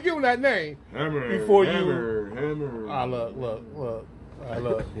 I ain't giving that name. Hammer. Before you- Hammer. Ah, look.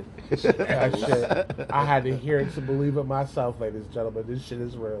 That shit. I had to hear it to believe it myself, ladies and gentlemen. This shit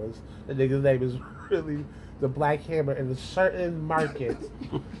is real. The nigga's name is really the Black Hammer in a certain market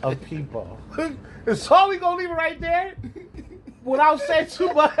of people. It's all we gonna leave it right there without saying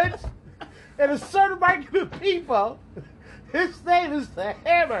too much. In a certain market of people, his name is the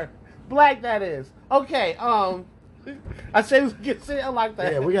Hammer. Black, that is. Okay, I say we get serious. I like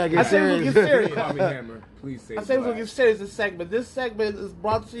that. Yeah, we gotta get I say we serious. get serious. Call me Hammer. Please say I say we're Black. gonna get serious this segment. This segment is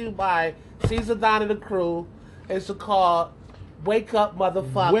brought to you by Caesar Don and the crew. It's called Wake Up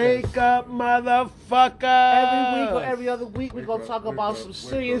Motherfuckers. Wake up, motherfucker. Every week or every other week we're gonna talk about some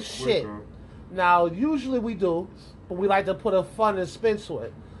serious shit. Now, usually we do, but we like to put a fun and spin to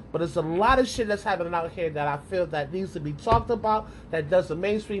it. But there's a lot of shit that's happening out here that I feel that needs to be talked about, that the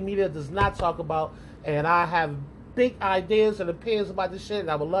mainstream media does not talk about, and I have big ideas and opinions about this shit,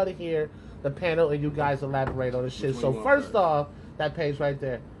 and I would love to hear the panel and you guys elaborate on this shit. Which So one you want first first? off, that page right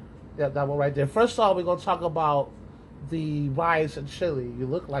there. Yeah, that one right there. First off, we're going to talk about the riots in Chile. You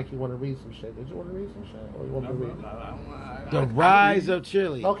look like you want to read some shit. Did you want to read some shit? Or you want me to read? The rise of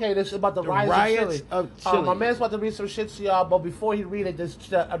Chile. Okay, this is about the riots riots of of Chile. Chile. My man's about to read some shit to y'all, but before he read it,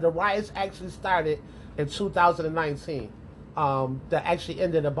 the riots actually started in 2019. That actually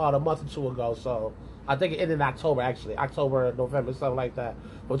ended about a month or two ago. So I think it ended in October, actually. October, November, something like that.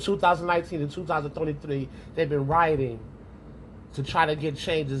 From 2019 to 2023, they've been rioting to try to get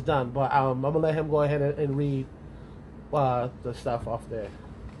changes done. But I'm going to let him go ahead and read the stuff off there.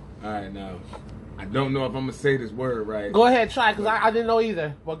 All right, now I don't know if I'm gonna say this word right. Go ahead, try, because I didn't know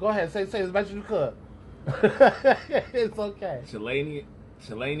either. But go ahead, say as much as you could. It's okay.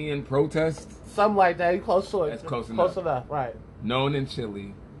 Chilean protests, Something like that. You close to it. That's close Close enough. enough, right. known in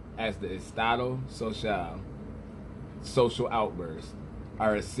Chile as the Estado Social, social outbursts,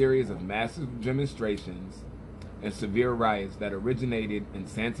 are a series of massive demonstrations and severe riots that originated in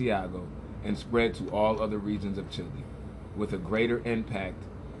Santiago and spread to all other regions of Chile, with a greater impact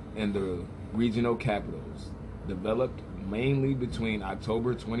in the regional capitals, developed mainly between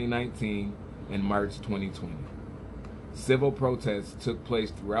October 2019 and March 2020. Civil protests took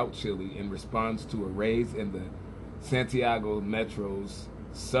place throughout Chile in response to a raise in the Santiago Metro's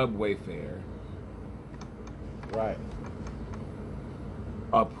subway fare, Right.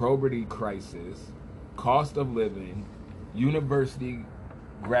 a poverty crisis, cost of living, university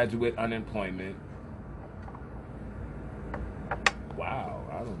graduate unemployment. Wow,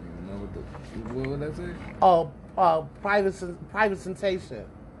 I don't even know what would that say? Oh, privatization.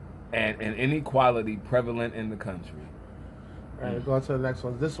 And an inequality prevalent in the country. All right, go on to the next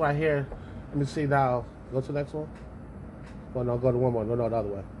one. This right here. Let me see now. Go to the next one. Oh, no, go to one more. No, the other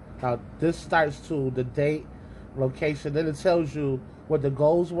way. Now, this starts to the date, location. Then it tells you what the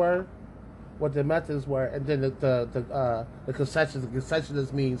goals were, what the methods were, and then the concessions. The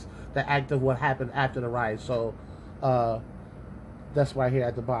concessions means the act of what happened after the riot. So, that's right here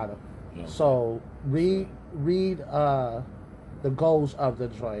at the bottom. Yeah. So, read the goals of the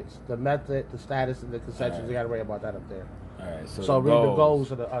joints, the method, the status, and the concessions. All right. You got to worry about that up there. All right, So read the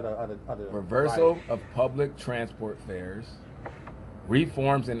goals of the reversal riot. of public transport fares,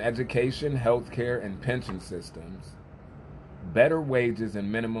 reforms in education, healthcare, and pension systems, better wages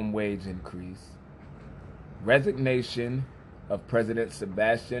and minimum wage increase, resignation of President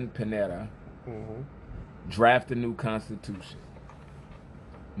Sebastian Pinera, draft a new constitution,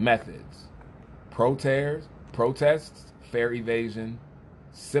 methods, protests, fare evasion,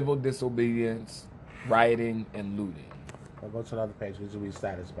 civil disobedience, rioting, and looting. I'll go to another page. We just read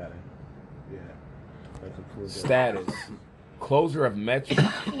status better. Yeah. That concludes it. Status: closure of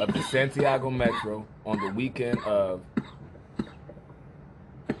the Santiago Metro on the weekend of.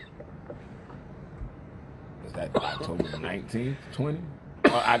 Is that October 19th, 20?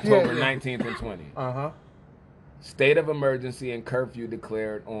 October Yeah. 19th and 20. Uh-huh. State of emergency and curfew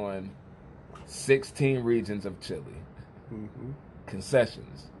declared on 16 regions of Chile.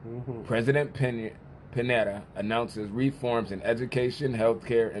 Concessions. President Pinera announces reforms in education,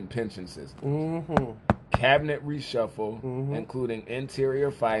 healthcare, and pension systems. Cabinet reshuffle, including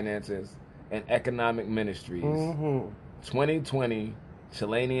interior finances and economic ministries. 2020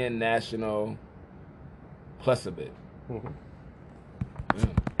 Chilean national plebiscite.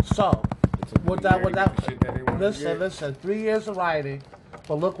 So, with that, Shit that they wanna get. listen. 3 years of rioting,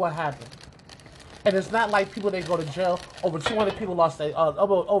 but look what happened. And it's not like people didn't go to jail. Over 200 people lost their,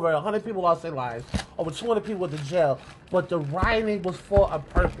 over 100 people lost their lives. Over 200 people went to jail. But the rioting was for a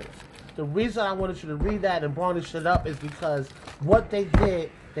purpose. The reason I wanted you to read that and bring this shit up is because what they did,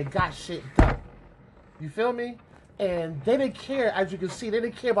 they got shit done. You feel me? And they didn't care, as you can see, they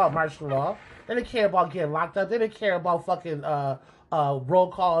didn't care about martial law. They didn't care about getting locked up. They didn't care about fucking roll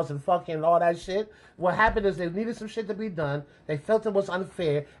calls and fucking all that shit. What happened is they needed some shit to be done. They felt it was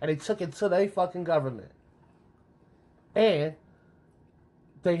unfair, and they took it to their fucking government. And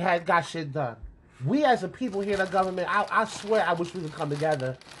they got shit done. We as a people here in the government, I swear I wish we could come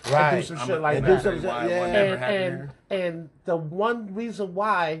together and do some shit like and do that. some shit, Why it yeah. won't never happen here. And the one reason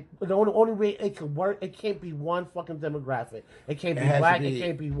why, the only way it could work, it can't be one fucking demographic. It can't be It has to black. be- It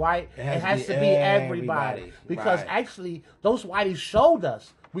can't be white. It has has to to be be everybody. everybody. Because Right. actually, those whiteys showed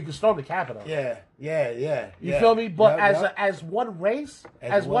us we could storm the Capitol. Yeah. You feel me? But Yep. as one race,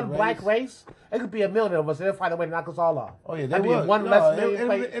 As as one one black race, it could be a million of us, and they'll find a way to knock us all off. Oh, yeah, they That'd be would. one No, less it'd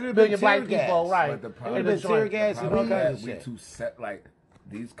million been black tear gas. people, right? But the problem- in It'd the been tear joint. gas and all Problem kinds is of we shit. too set, like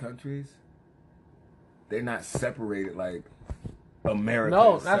these countries, they're not separated like America.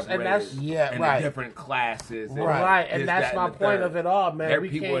 No, is that's- and separated that's- yeah, into right. different classes. And Right, and this, that's that, my and the point third. of it all, man. They're We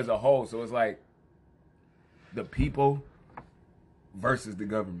people can't- as a whole, so it's like the people versus the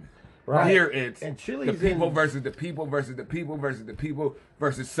government. Right. Here it's And the Chile's people in- versus the people versus the people versus the people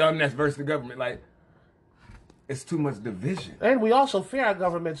versus some that's versus the government. Like it's too much division. And we also fear our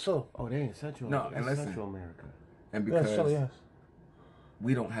government too. Oh, they in Central. No, that's and listen. Central America. And Yes, because so yes.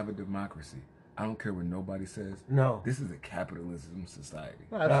 we don't have a democracy. I don't care what nobody says. No. This is a capitalism society.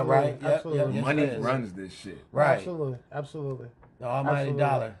 Absolutely, right. Yep, absolutely, yep. Money it is. runs this shit. Right. absolutely, absolutely, The almighty Absolutely.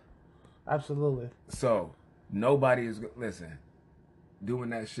 dollar. absolutely. So nobody is listen.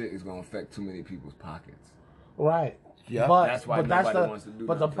 Doing that shit is gonna affect too many people's pockets. Right. Yeah. But That's why but that's nobody the wants to do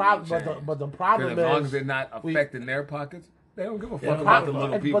but the nothing problem to but change. the 'Cause problem as long as is they're not we- affecting their pockets, they don't give a Yeah, fuck the about the problem- little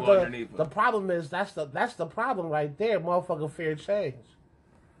but people the, underneath the them. problem is that's the problem right there. Motherfucker fear change.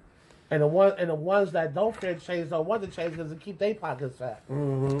 And the ones that don't fear change don't want to change because they keep their pockets fat.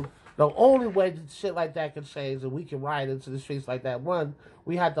 Mm-hmm. The only way that shit like that can change and we can ride into the streets like that, one,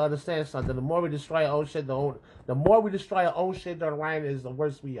 we have to understand something. The more we destroy our own shit, the more we destroy our own shit during rioting is the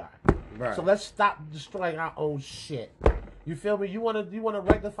worse we are. Right. So let's stop destroying our own shit. You feel me? You wanna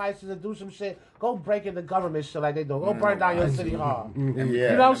rectify shit and do some shit? Go break in the government shit like they do. Go burn down your city hall. Yeah. You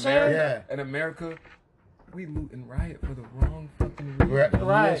know what I'm saying? Yeah. In America, we loot and riot for the wrong fucking reasons. Right.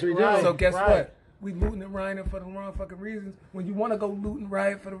 Right, Yes, we do. right. So guess right. what? We looting and rioting for the wrong fucking reasons. When you want to go loot and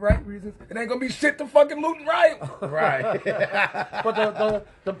riot for the right reasons, it ain't gonna be shit to fucking loot and riot. Right. But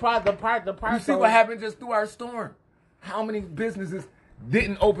the part You see what happened just through our storm? How many businesses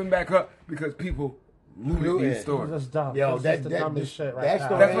didn't open back up because people looted Looting. these stores? That's dumb. Yo, that's just the dumbest shit right that's now.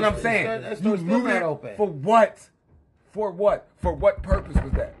 the- That's what I'm saying. That You store's still not looted open. for what? For what? For what purpose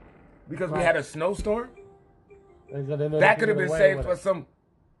was that? Because we Right. had a snowstorm? They know they That can could have get been away saved with for it. some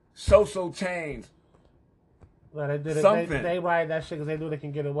social change. No, they did it. something. They ride that shit because they knew they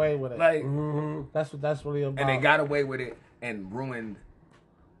can get away with it. Like, That's what that's really about. and they got away with it and ruined.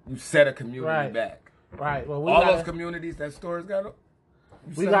 You set a community Right. back. right. Well, we All gotta, those communities that stores got.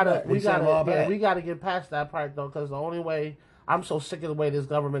 we gotta, We set 'em all back. we gotta get past that part though, because the only way I'm so sick of the way this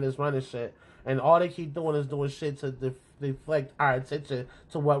government is running shit, and all they keep doing is doing shit to deflect our attention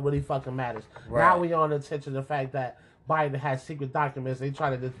to what really fucking matters. Right. Now we on attention to the fact that Biden has secret documents. They try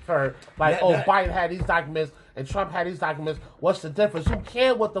to defer, like, That- Biden had these documents and Trump had these documents. What's the difference? Who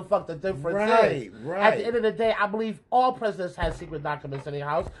cares what the fuck the difference Right, is? right. At the end of the day, I believe all presidents have secret documents in their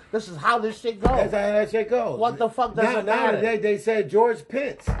house. This is how this shit goes. That's how that shit goes. What the fuck does it matter? Nowadays they said George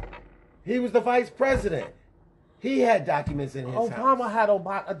Pence. He was the vice president. He had documents in his Obama house. had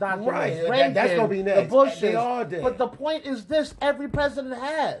a document. Right, Reagan, that's gonna be next. The Bushes. They all did. But the point is this: every president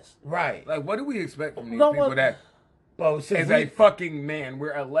has. Right. Like, what do we expect from these No people one- that But since is a fucking man?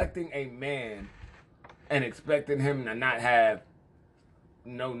 We're electing a man and expecting him to not have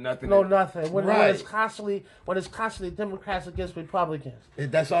nothing. No, nothing. When Right. it's constantly Democrats against Republicans,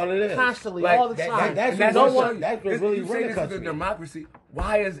 that's all it is. constantly, Like, all the that- time. that's And what no one. that's what This- really you say run the this is a country. democracy.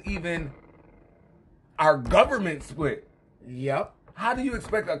 Why is even our government split? Yep. How do you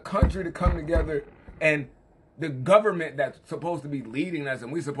expect a country to come together and the government that's supposed to be leading us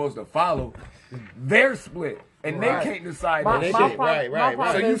and we're supposed to follow, they're split and Right. they can't decide. My- on They shit. my did. pro- Right, my right,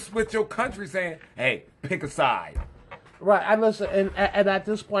 problem So you is- split your country saying, "Hey, pick a side." Right, I listen, and at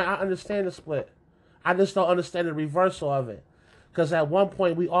this point, I understand the split. I just don't understand the reversal of it, because at one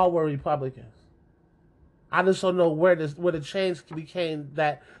point we all were Republicans. I just don't know where the change became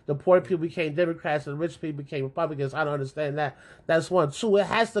that the poor people became Democrats and the rich people became Republicans. I don't understand that. That's one. Two, it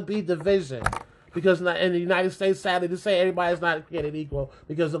has to be division, because in the United States, sadly to say, everybody's not created equal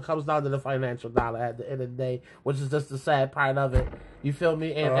because it comes down to the financial dollar at the end of the day, which is just the sad part of it. You feel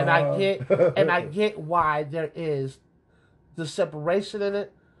me? And I get why there is the separation in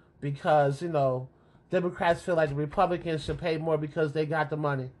it, because Democrats feel like the Republicans should pay more because they got the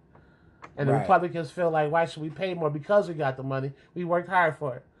money, and the Right. Republicans feel like, why should we pay more because we got the money? We worked hard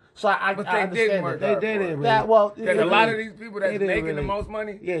for it. So I But I they understand didn't work it. They hard. didn't really. That well, Because a lot of these people that's They didn't making the really- most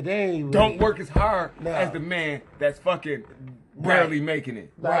money Yeah, they ain't don't really- work as hard No. as the man that's fucking barely making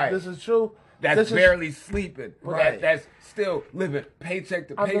it. Right. This is true. That's This is- barely sleeping. Right. That's still living paycheck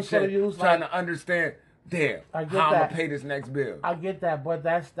to I'm just gonna paycheck, use, trying like- to understand, damn, I get how I'm that. gonna pay this next bill. I get that, but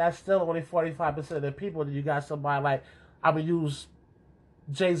that's still only 45% of the people. That you got somebody like, I'm gonna use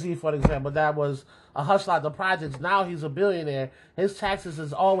Jay-Z for example. That was a hustler at the projects. Now he's a billionaire. His taxes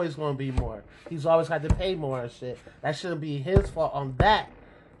is always going to be more. He's always had to pay more and shit. That shouldn't be his fault on that,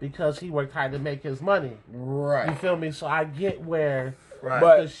 because he worked hard to make his money. You Right. feel me? So I get where Right.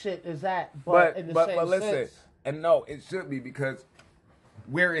 But- the shit is at, but in the same listen, sense. and no, it should be, because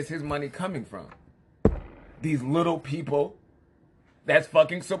where is his money coming from? These little people that's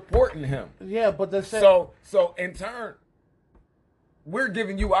fucking supporting him. Yeah, but the So in turn, we're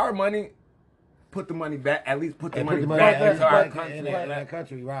giving you our money. Put the money back. At least put the money back into our country. in that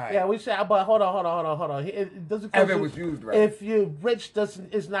country, right? Yeah, we said, but hold on. It doesn't. If it was used right. If you're rich,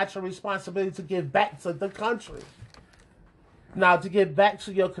 is not your responsibility to give back to the country. Now, to give back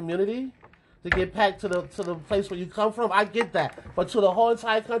to your community, to get back to the place where you come from, I get that. But to the whole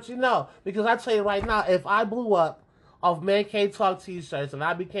entire country, no. Because I tell you right now, if I blew up off Man Cave Talk t-shirts and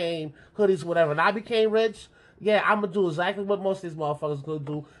I became hoodies, whatever, and I became rich, yeah, I'm going to do exactly what most of these motherfuckers going to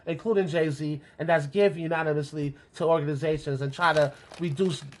do, including Jay-Z, and that's give unanimously to organizations and try to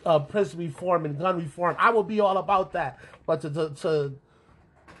reduce prison reform and gun reform. I will be all about that. But to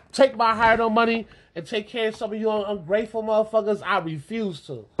take my hard-earned money and take care of some of you ungrateful motherfuckers, I refuse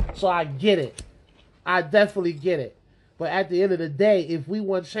to. So I get it. I definitely get it. But at the end of the day, if we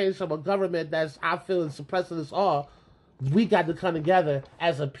want change from a government that's, I feel, is suppressing us all, we got to come together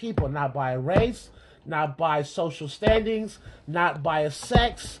as a people, not by race, not by social standings, not by a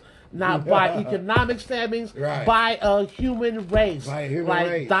sex, not by economic standings, right. by a human race. By a human like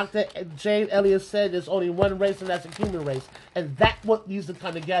race. Dr. James Elliott said, there's only one race, and that's a human race. And that's what needs to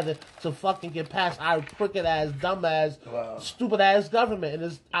come together to fucking get past our crooked ass, dumb ass, stupid ass government.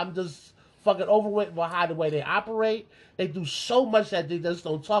 And I'm just fucking over with how the way they operate. They do so much that they just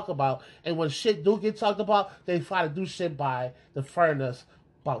don't talk about. And when shit do get talked about, they try to do shit by the furnace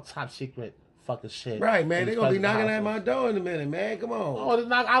about top secret fucking shit. Right, man. They're going to be knocking at household. my door in a minute, man. Come on. Oh,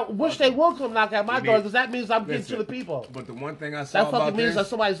 I wish they will come knock at my door, because that means I'm getting to the people. But the one thing I saw That about fucking means this, that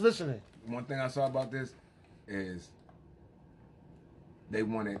somebody's listening. one thing I saw about this is they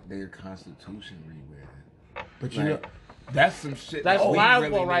wanted their constitution rewritten. But you know, that's some shit. That's that we powerful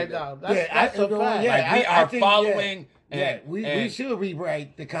really right need to- now. That's a fact. yeah, Like, we I are think, following we and should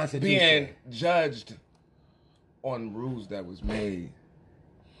rewrite the Constitution. being judged on rules that was made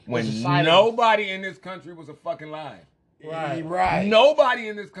when There's a silence. nobody in this country was a fucking live. Right. Right. Nobody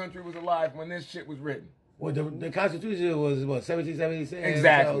in this country was alive when this shit was written. Well, the Constitution was, what, 1776?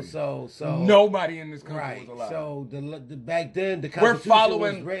 Exactly. So Nobody in this country right. was alive. So the back then, the we're Constitution was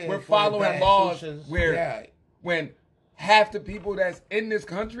following written for laws the Constitutions. where Yeah. when half the people that's in this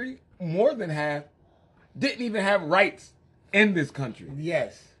country, more than half, didn't even have rights in this country.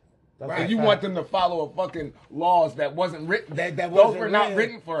 Yes. That's And you want them to follow a fucking laws that wasn't written. That Those wasn't were not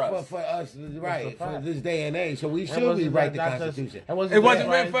written for us. For us, right? For fact. this day and age. So we That should wasn't- rewrite the that- that's- Constitution. that wasn't It wasn't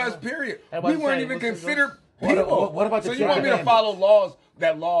right. written for us, period. That We wasn't weren't saying- even what's the- considered What- people. what about the so Ten you want me to Commandments? follow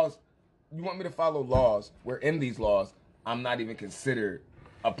laws, you want me to follow laws where in these laws, I'm not even considered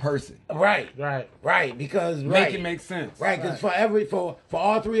a person. Right. Right. Right. Because Make it make sense. Right, because for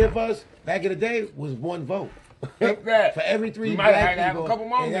all three of us back in the day was one vote. Think that. For every three You might black have to have people, a couple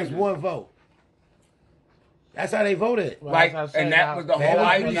more and that's niggas. one vote. That's how they voted. Well, Like, that's what I and say that now. was the Man, whole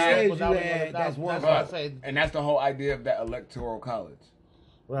that's what idea. you said. That's one what I Right. say. And that's the whole idea of that electoral college.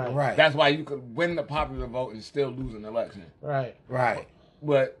 Right. Right. That's why you could win the popular vote and still lose an election. Right. Right.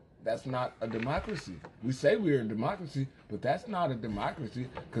 But that's not a democracy. We say we're a democracy, but that's not a democracy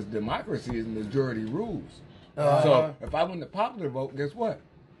because democracy is majority rules. So if I win the popular vote, guess what?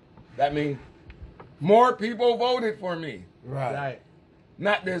 That means more people voted for me. Right. Right.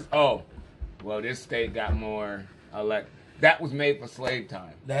 Not this, oh, well, this state got more elect. That was made for slave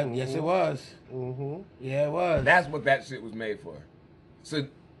time. Yes, it was. Mm-hmm. Yeah, it was. That's what that shit was made for. So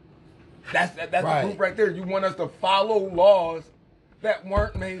that's Right. the proof right there. You want us to follow laws that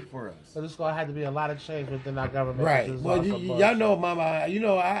weren't made for us. So there's gonna have to be a lot of change within our government. Right. This is Well, also y'all know, bullshit. Mama. You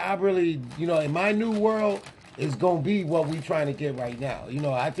know, I really, in my new world, it's gonna be what we trying to get right now.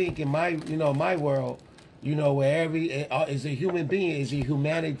 I think in my, my world, where every is a human being is a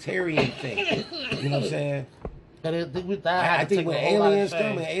humanitarian thing. You know what I'm saying? And I think with I that, think when aliens come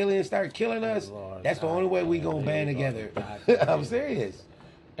and change. aliens start killing us, Lord, that's the God, only way we God, gonna band God, together. God, I'm serious.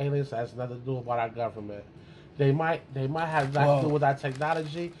 Aliens has nothing to do about our government. They might have nothing to do with our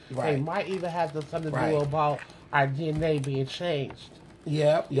technology. Right. They might even have something to Right. do about our DNA being changed.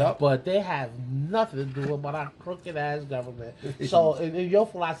 Yep. But they have nothing to do about our crooked ass government. So in your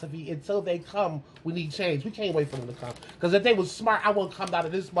philosophy, until they come, we need change. We can't wait for them to come. Because if they was smart, I wouldn't come out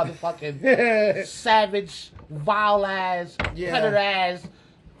of this motherfucking savage, vile ass, Yeah. predator ass,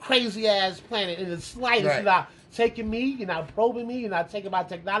 crazy ass planet in the slightest. Right. You're not taking me, you're not probing me, you're not taking my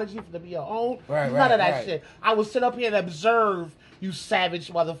technology to be your own. Right, None of that right. shit. I would sit up here and observe you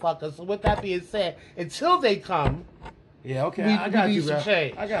savage motherfuckers. So with that being said, until they come, Yeah, okay. We I got need you, some bro.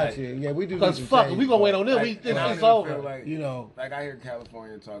 change. I got you. Yeah, we do. Because need some fuck, change, we gonna wait but- on this. Like, and I It's really over. feel like, You know. like I hear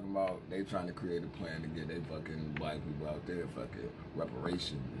California talking about they trying to create a plan to get they fucking black people out there fucking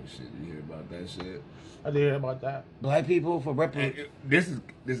reparations and shit. You hear about that shit? I didn't hear about that. Black people for And this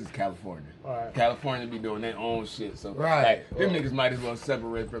is California. Alright. California be doing their own shit, so Right. like, them niggas might as well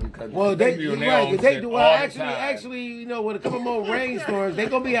separate from the country. Well, they be on you're their right. own If they shit do all well. the Actually, time. actually, you know, with a couple more rainstorms, they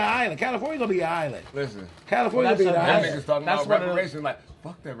gonna be an island. California gonna be an island. Listen, California Well, be an that's them a- island. niggas talking That's about one of the- reparations. Like,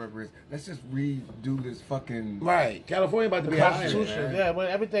 fuck that reparations. Let's just redo this fucking. Right. California about to be The an island. Constitution, man. yeah, but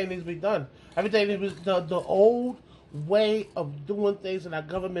everything needs to be done. Everything needs to be the old way of doing things in our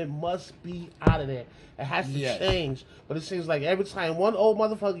government must be out of there. It has to Yes. change. But it seems like every time one old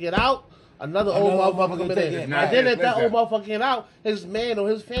motherfucker get out, another old Another motherfucker motherfucker coming take in. it. And Nah, then if that listen. old motherfucker get out, his man or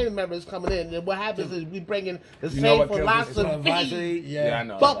his family member is coming in. And what happens is we bringing the You know same what kills us? philosophy. Yeah, I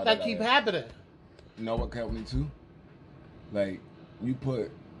know. Fuck about that keep happening. You know what killed me too? Like, you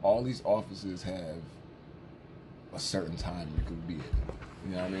put all these offices have a certain time you can be in.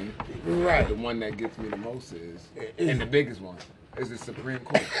 You know what I mean? Right. The one that gets me the most is, and the biggest one, is the Supreme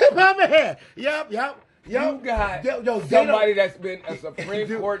Court. My man. Yep. You got Yo, they somebody don't- that's been a Supreme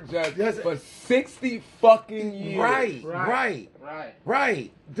Dude, Court judge yes. for 60 fucking years. Right.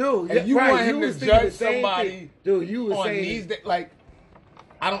 Dude, And you right. want him to was thinking judge the same somebody thing. Dude, you were on saying these days, like,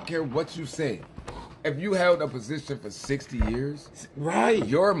 I don't care what you say. If you held a position for 60 years, right.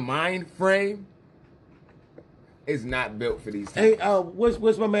 your mind frame is not built for these Hey, times.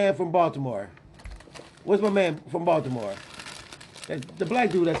 what's my man from Baltimore? What's my man from Baltimore? The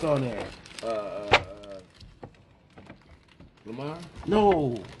black dude that's on there. Lamar?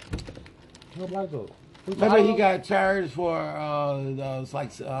 No. What black dude? Remember he got charged for it's like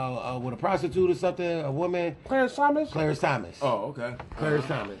with a prostitute or something, a woman. Clarence Thomas? Clarence Thomas. Oh, okay. Clarence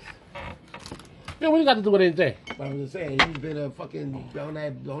Thomas. Yeah, what you got to do with anything? I was just saying he's been a fucking on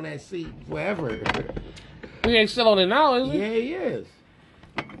that seat forever. He ain't still on it now, is he? Yeah, he is.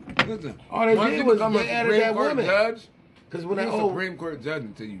 Listen, All they once did you was become they a added Supreme that Court woman. judge, Because when you're that a old Supreme Court judge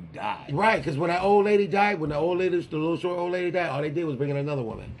until you die. right, because when that old lady died, the little short old lady died, all they did was bring in another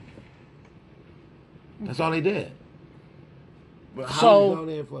woman. That's all they did. But She So- was on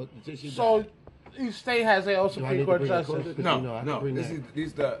there until she So died. each state has their own Do I Supreme need to Court bring that justice. closer? no, You know, I can no. bring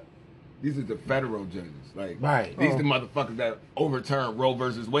that. These are the federal judges. Like, Right. These Oh. the motherfuckers that overturned Roe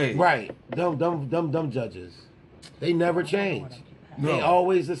versus Wade. Right. Dumb judges. They never change. They No.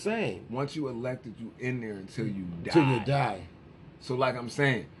 always the same. Once you elected, you in there until you die. Till you die. So, like I'm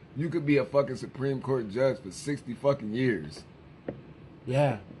saying, you could be a fucking Supreme Court judge for 60 fucking years.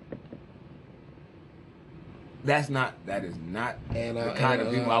 Yeah. That is not And, the kind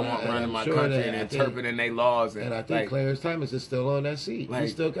of people I want and running I'm my sure country that and I think- interpreting their laws. And I think like, Clarence Thomas is still on that seat. Like- he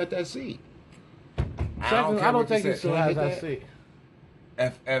still got that seat. I don't, care I don't what you think he say. still Can I has get that that? seat.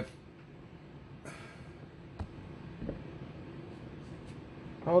 If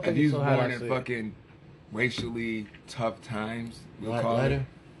I don't think he he's still has born that in seat. fucking racially tough times, we'll Like call letter.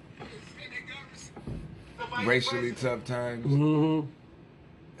 it racially tough times, Mm-hmm.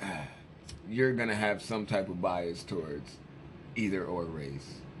 you're gonna have some type of bias towards either or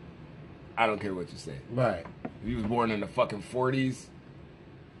race. I don't care what you say. Right. If you was born in the fucking 40s,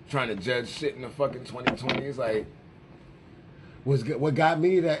 trying to judge shit in the fucking 2020s, like, What got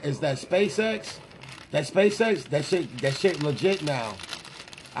me is that SpaceX. That shit legit now.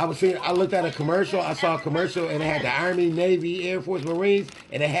 I looked at a commercial. I saw a commercial and it had the Army, Navy, Air Force, Marines,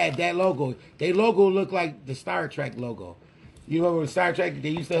 and it had that logo. Their logo looked like the Star Trek logo. You remember when Star Trek they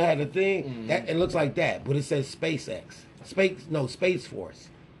used to have the thing? Mm-hmm. That it looks like that, but it says SpaceX. Space Force.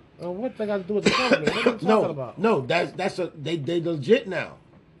 What they got to do with the government? What are you talking about? No, they legit now,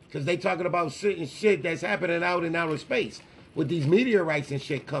 because they talking about shit that's happening out in outer space with these meteorites and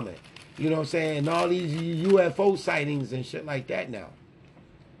shit coming. You know what I'm saying? And all these UFO sightings and shit like that now.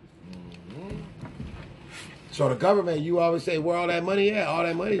 So the government, you always say, where all that money at? All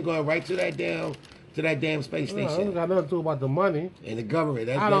that money is going right to that damn space No, it station. got nothing to do about the money. And the government,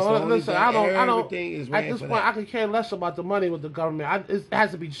 that's I the don't only listen. thing. I don't. Everything is At ran this for point, I that. could care less about the money with the government. It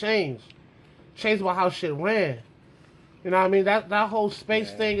has to be changed. Changed about how shit ran. You know what I mean? That whole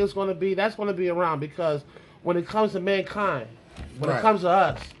space thing is going to be around, because when it comes to mankind, when it Right. comes to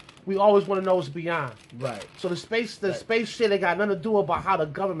us, we always want to know what's beyond. Right. So the space shit ain't got nothing to do about how the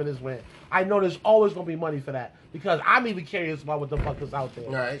government is ran. I know there's always going to be money for that, because I'm even curious about what the fuck is out there.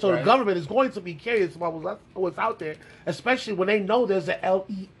 Right, so the right. government is going to be curious about what's out there, especially when they know there's an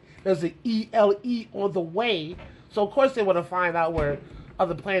ELE on the way. So of course they want to find out where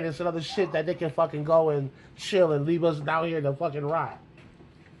other planets and other shit that they can fucking go and chill and leave us down here to fucking rot.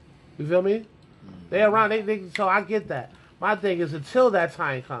 You feel me? They around. So I get that. My thing is until that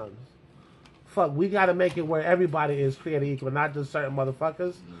time comes, fuck, we got to make it where everybody is created equal, not just certain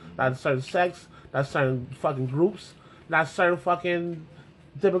motherfuckers, not certain sex, not certain fucking groups, not certain fucking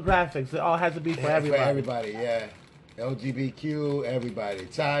demographics. It all has to be for everybody. For everybody, yeah. LGBTQ, everybody.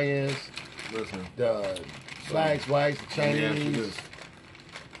 Italians, Listen, the blacks, whites, let me ask you Chinese. this.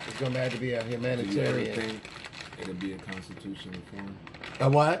 It's gonna have to be a Do you ever humanitarian. think it'll be a constitution reform? A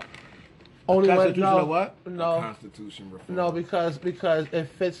what? Only way, Constitutional no, what? no, Constitution reform. no, because it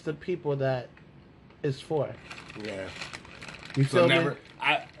fits the people that it's for. Yeah. You So feel never. me?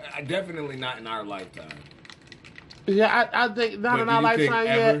 I definitely not in our lifetime. Yeah, I think not But in do our you think lifetime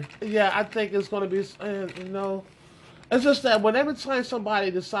ever? yet. Yeah, I think it's going to be, it's just that when every time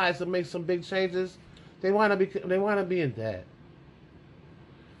somebody decides to make some big changes, they want to be in debt.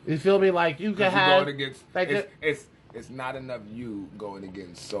 You feel me? Like you can Because you're have, going against. like It's not enough you going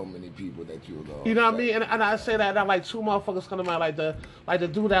against so many people that you'll go. you know what I mean? And I say that, like two motherfuckers come to mind, like the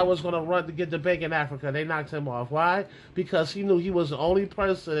dude that was gonna run to get the bank in Africa. They knocked him off. Why? Because he knew he was the only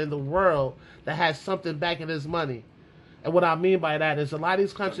person in the world that had something backing his money. And what I mean by that is a lot of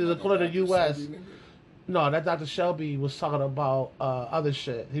these countries, including the U.S. No, that Dr. Shelby was talking about other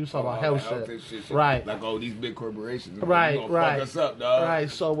shit. He was talking about health shit. Right. Like, oh, these big corporations. Right, gonna right. Fuck us up, dog. Right.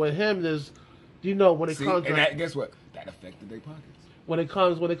 So with him, there's, when it See, comes and to guess what? That affected their pockets. when it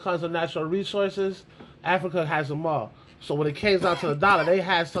comes to natural resources, Africa has them all. So when it came down to the dollar, they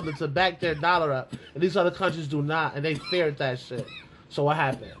had something to back their dollar up, and these other countries do not, and they feared that shit. So what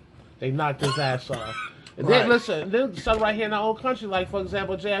happened? They knocked his ass off. And then listen, there's something right here in our own country, like for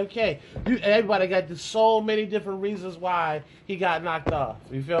example JFK. Everybody got so many different reasons why he got knocked off.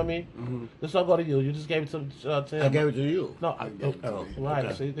 You feel me? Mm-hmm. Let's not go to you. You just gave it to him. I gave it to you. No, right.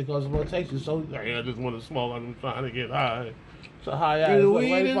 Okay. See, because of rotation. So I just want to smoke. I'm trying to get high. So high ass. The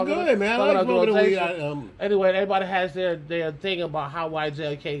weed is good, man. I like smoking the weed. Anyway, everybody has their thing about how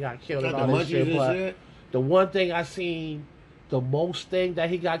JFK got killed and Got all the this shit. munchies and But shit. the one thing I seen, the most thing that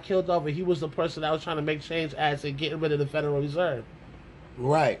he got killed over, he was the person that was trying to make change as in getting rid of the Federal Reserve.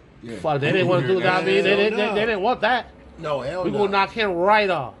 Right. Yeah. Fuck, they didn't want to do that. I mean, they didn't want that. No, hell We no. gonna knock him right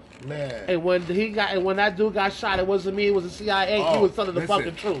off. Man. And when that dude got shot, it wasn't me, it was the CIA. He Oh, was telling the listen.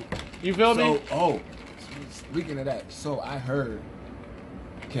 fucking truth. You feel me? Speaking of that, so I heard,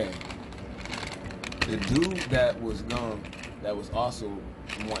 okay, the dude that was gone, that was also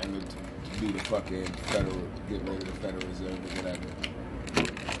wanting to do the fucking get rid of the Federal Reserve or whatever,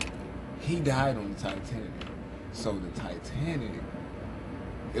 he died on the Titanic. So the Titanic,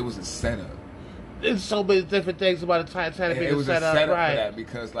 it was a setup. There's so many different things about the Titanic being It was set a up, setup right? for that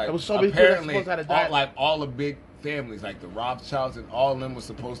because, like, There was so many people apparently, that supposed to have died. all the big families, like the Rothschilds and all of them, was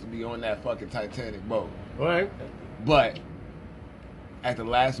supposed to be on that fucking Titanic boat. Right. But at the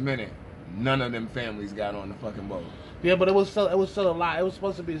last minute, none of them families got on the fucking boat. Yeah, but it was still a lot. It was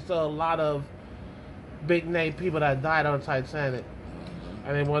supposed to be still a lot of big name people that died on the Titanic.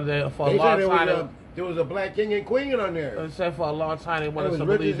 And they wanted for a They long said time. there was a black king and queen on there. They said for a long time they It wanted was to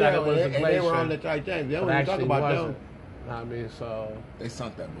rich believe as that it hell, was a and glacier. they were on the Titanic. They but wasn't actually talking about wasn't. them. I mean, so They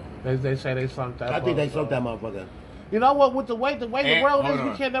sunk that boat. they say they sunk that. I think they boat, sunk so. that motherfucker. You know what? With the way the And- world hold is, we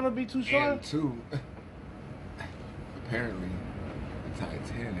on. can't never be too sure. And two, apparently, the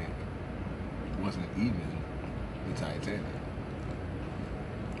Titanic wasn't even the Titanic.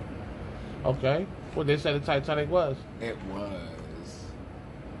 Okay, what they said the Titanic was. It was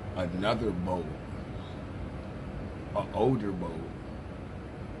another boat, an older boat,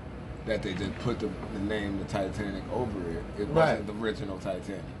 that they just put the name the Titanic over it. It wasn't the original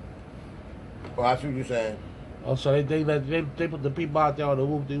Titanic. Oh, I see what you're saying. Oh, so they put the people out there on the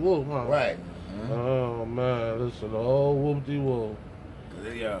whoop-de-whoop, huh? Right. Oh man, listen, the whole whoop-de-whoop.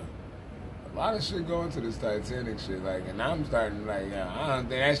 Yeah. A lot of shit going to this Titanic shit, like, and I'm starting like, I don't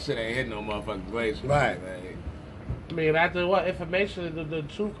think that shit ain't hit no motherfucking glacier. Right. Like, I mean, after what information the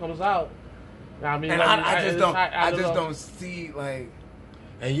truth comes out, I mean, and I just know. don't see like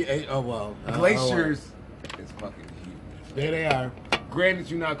And oh well. glaciers is fucking huge. There they are. Granted,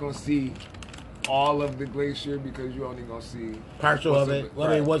 you're not gonna see all of the glacier because you're only gonna see Partial what's of it. right.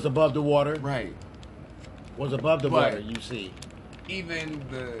 I mean, what's above the water? Right. What's above the But- water, you see. Even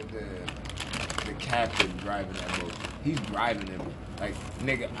the captain driving that boat, he's driving him. Like,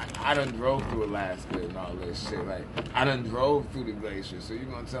 nigga, I done drove through Alaska and all this shit. Like, I done drove through the glacier. So you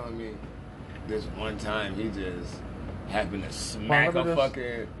gonna tell me this one time he just happened to smack a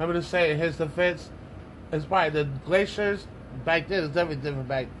fucking... Remember to say in his defense, it's probably the glaciers back then is definitely different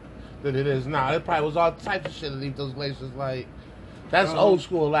back than it is now. It probably was all types of shit to leave those glaciers like. That's old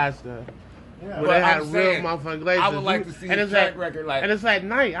school Alaska. Where But they had I'm real saying, motherfucking glaciers. I would like to see And his it's track at- record. Like, And it's at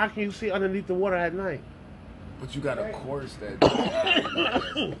night. How can you see underneath the water at night? but you got a course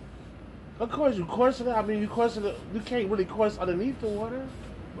that. Of course, you coursing it. I mean, you can't really course underneath the water.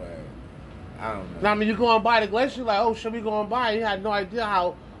 But I don't know. Now, I mean, you going by the glacier, like, oh, should we going by? You had no idea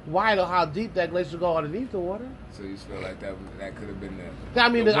how wide or how deep that glacier go underneath the water. So you feel like that could have been the. I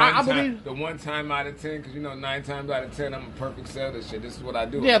mean, the I one time- believe. the 1 time out of 10, because 9 times out of 10 I'm a perfect sailor. Shit, this is what I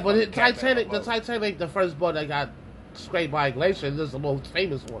do. Yeah, I'm but a captain Titanic, of the a boat. Titanic, the first boat that got scraped by a glacier, this is the most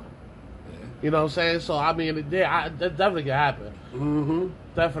famous one. You know what I'm saying? So I mean, that definitely can happen. Mm-hmm.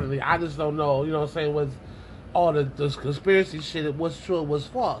 Definitely. I just don't know. You know what I'm saying? With all the conspiracy shit, it was true, it was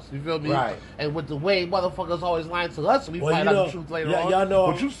false. You feel me? Right. And with the way motherfuckers always lying to us, we Well, find you out know, the truth later yeah, on. y'all know-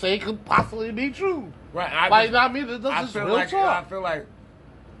 what you say could possibly be true. Right. Like, you know what I mean? This I is feel real like talk. I feel like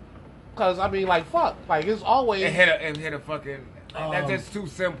Because, I mean, like, fuck. Like, it's always. it hit a fucking. That's just too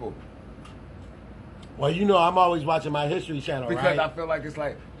simple. Well, I'm always watching my History Channel, Because right? I feel like it's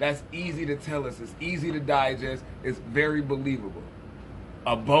like that's easy to tell us. It's easy to digest. It's very believable.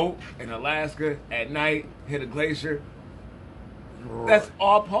 A boat in Alaska at night hit a glacier. That's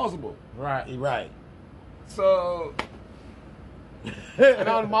all plausible. Right. Right. So And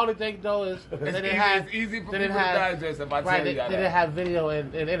all the only thing, though, is it's easy for people to digest if I tell right, you they that. didn't have video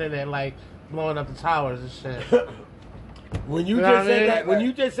and internet, like, blowing up the towers and shit. When you You know just what I said mean? that, when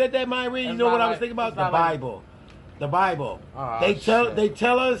you just said that, Myrie, you It's know not what I was like- thinking about? it's The not like- Bible. The Bible. Oh, they shit.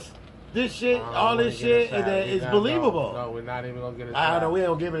 tell us this shit, all this shit, and that it's believable. No, we're not even gonna get into I don't that. know. We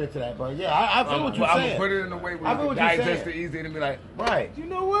don't give it into that, but yeah, I feel what you're I'm saying. gonna put it in a way I where feel you what can you're digest saying. it easy and be like, Right. you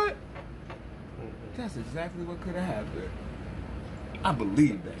know what? That's exactly what could have happened. I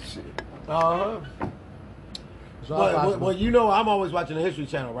believe that shit. Uh-huh. It's all Well, possible. I'm always watching the History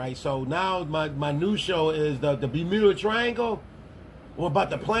Channel, right? So now my new show is the Bermuda Triangle. What about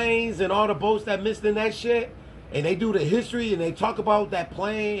the planes and all the boats that missed in that shit? And they do the history and they talk about that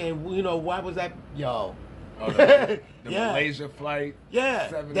plane and why was that, yo? Oh, the Yeah. Malaysia flight. Yeah,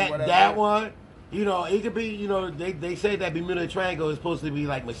 70, that whatever. one. It could be. They say that Bermuda Triangle is supposed to be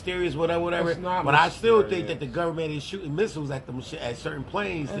like mysterious, whatever. It's not But I still think mysterious. that the government is shooting missiles at them at certain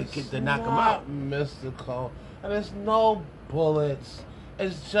planes It's to knock them not out. mystical, and there's no bullets.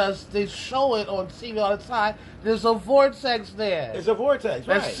 It's just they show it on TV all the time. There's a vortex there. It's a vortex,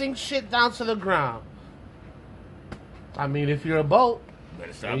 that right? sinks shit down to the ground. I mean, if you're a boat,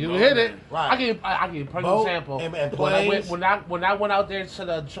 Better stop and you going hit there. it. Right. I give a perfect Boat example. and when I planes. went when I went out there to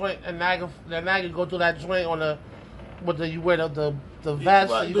the joint and Niagara go through that joint on the with the you wear the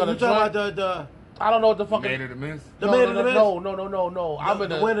vest. Right, and you got you a talking joint. about I don't know what the fucking. Made it a miss. the no, Man no, in the Mist? no. I'm in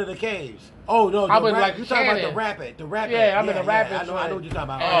the the. Wind of the Caves. Oh no, I'm the in, like, you talking about Shannon. the rapid. Yeah, I'm in the rapid I know what joint. you're talking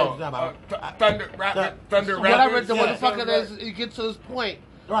about. Oh, I know what you're talking about. Thunder, rapid, thunder, Whatever rapids. the yeah. motherfucker is, you get to this point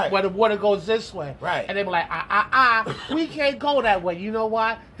Right. where the water goes this way. Right. And they be like, we can't go that way. You know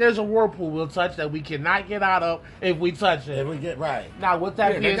why? There's a whirlpool we'll touch that we cannot get out of if we touch If it. we get right. Now, with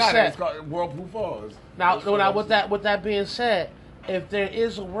that Yeah, they being got it. said, It's called Whirlpool Falls. now with that being said, if there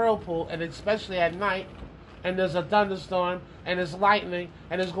is a whirlpool, and especially at night, and there's a thunderstorm, and it's lightning,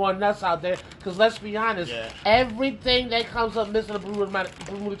 and it's going nuts out there, because let's be honest, Yeah. everything that comes up missing the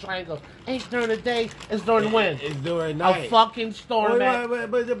Bermuda Triangle ain't during the day, it's during the wind. It's during A night. fucking storm, man.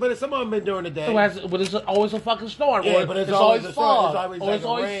 But some of them been during the day. But it's always a fucking storm. Yeah, or but it's always always a fog. storm. It's always or like it's a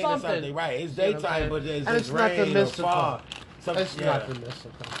always rain or something. something. Right. It's You know what I'm daytime, saying? but it's And it's rain nothing or mystical. fog. It's Yeah. nothing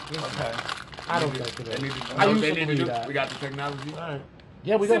mystical. Okay. I don't think it They need is. to, I used they to need to believe do. that. We got the technology. All right.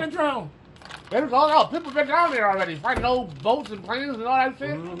 Yeah, we Send do. a drone. There's all out. People been down there already, fighting old boats and planes and all that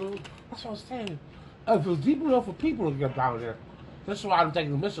shit. Mm-hmm. That's what I was saying. If it was deep enough for people to get down there, that's why I don't think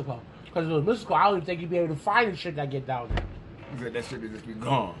it was mystical. Because if it was mystical, I don't even think you'd be able to find the shit that get down there. He said that shit would just be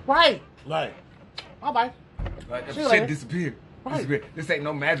gone. Right. Right. Bye bye. Like that See you shit later. disappeared. Right. Disappeared. This ain't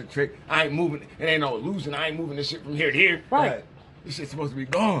no magic trick. I ain't moving. It ain't no illusion. I ain't moving this shit from here to here. Right. This shit's supposed to be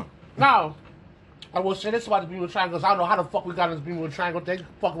gone. Now, I will say this about the Bermuda Triangle, 'cause I don't know how the fuck we got this Bermuda Triangle thing.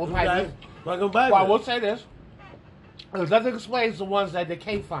 Fucking with my Okay. Welcome back. Well, I will say this. Nothing explains the ones that they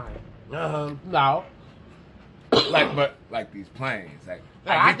can't find. Uh-huh. No. like these planes. Like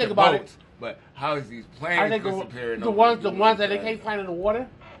Yeah, I I get think the about boats, but how is these I planes think disappearing? the ones that they can't find in the water,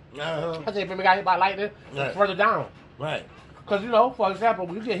 Uh-huh. I think maybe got hit by lightning Right. further down. Right. Because, for example,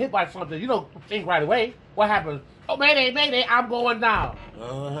 when you get hit by something, you don't think right away. What happens? Oh, mayday, I'm going down.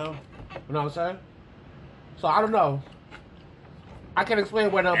 Uh-huh. You know what I'm saying? So, I don't know. I can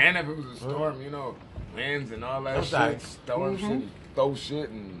explain where the... And if it was a storm, winds and all that I'm shit, sorry. storm shit, and throw shit,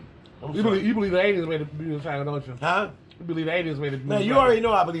 and You believe the aliens made the Bermuda Triangle, don't you? Huh? You believe the aliens made the Bermuda Man, you Triangle. already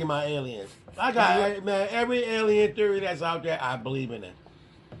know I believe in my aliens. I got, man, every alien theory that's out there, I believe in it.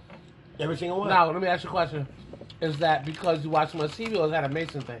 Every single one. Now, let me ask you a question. Is that because you watch too much TV or is that a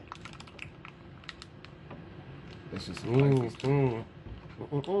Mason thing? That's just This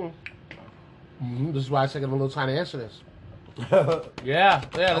is why I take a little time to answer this. Yeah,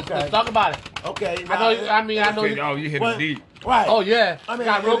 let's talk about it. Okay. I know you. Oh, you hit it deep. Right. Oh, yeah. I mean,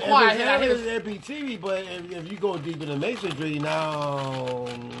 got real quiet. It'd be TV, but if you go deep into masonry now,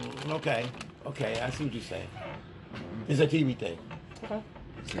 okay, I see what you're saying. It's a TV thing. Okay.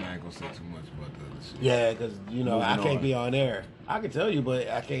 See, I ain't gonna say too much about the other shit. Yeah, because I can't on. be on air. I can tell you, but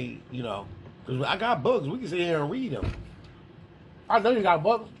I can't. Because I got books. We can sit here and read them. I know you got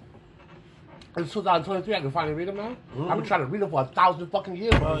books. In 2023, I can finally read them now. I've been trying to read them for 1,000 fucking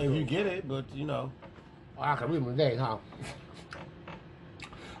years. Well, if you get it, but Oh, I can read them today, huh?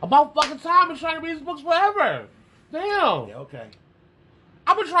 About fucking time. I've been trying to read these books forever. Damn. yeah, okay.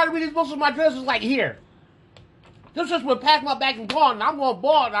 I've been trying to read these books with my dress is like here. This just would pack my bag and gone, and I'm going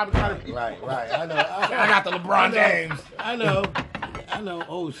bald, and I've been trying to... Right. I know. I got the LeBron James. I know.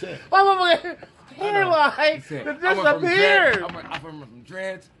 Oh, shit. Wait. Hairline He said, disappeared. I went from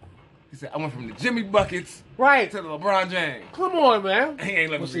dreads. He said, I went from the Jimmy Buckets Right. to the LeBron James. Come on, man. He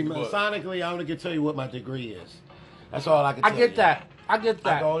ain't let me Well, see, read the book. sonically, I only can tell you what my degree is. That's all I can I tell you. get that. I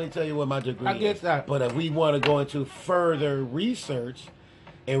can only tell you what my degree is. I get that. But if we want to go into further research,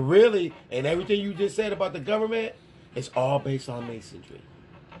 and really, and everything you just said about the government, it's all based on masonry.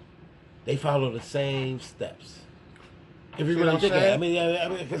 They follow the same steps. If you See what really I'm think of it. saying? I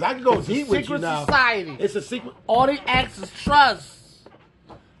mean, because I can go It's a deep with you secret now. society. It's a secret. All they ask is trust.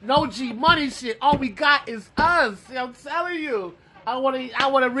 No G money shit. All we got is us. See, I'm telling you. I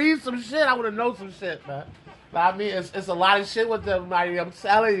wanna read some shit. I wanna know some shit, man. I mean, it's a lot of shit with them, man. I'm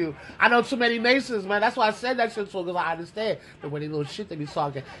telling you. I know too many Masons, man. That's why I said that shit to because I understand the way they little shit they be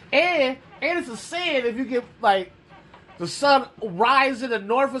talking. And it's a saying if you get like the sun rise in the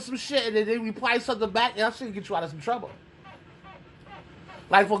north or some shit, and then they reply something back, that shit can get you out of some trouble.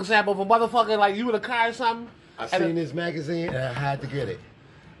 Like for example, if a motherfucker like you in a car or something, I and seen this magazine and I had to get it.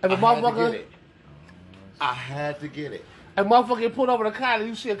 if a I had to motherfucker. get it. I had to get it. And motherfucker pulled over the car and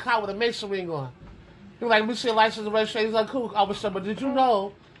you see a car with a Mason ring on. You're like, let me see a license and registration. He's like, cool. I was saying, but did you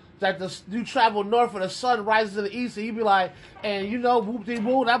know that you travel north and the sun rises in the east? And you be like, and you know,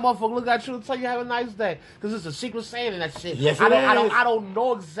 whoop-de-woo, that motherfucker look at you and tell you have a nice day. Because it's a secret saying in that shit. Yes, I is. don't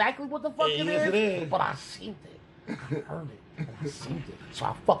know exactly what the fuck it Yes, is, it is. but I seen it. I heard it. I seen it. So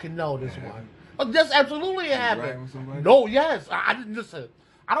I fucking know this one. Oh, yes, absolutely it happened. riding with somebody? No, yes. I didn't just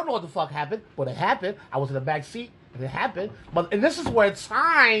I don't know what the fuck happened, but it happened. I was in the back seat, and it happened. And this is where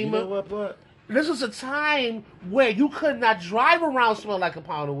time. You know what, but This was a time where you could not drive around smelling like a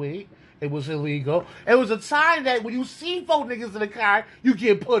pound of weed. It was illegal. It was a time that when you see four niggas in the car, you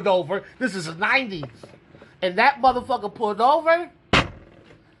get pulled over. This is the 90s. And that motherfucker pulled over.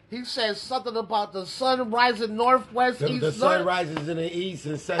 He said something about the sun rising northwest, east, the sun north. rises in the east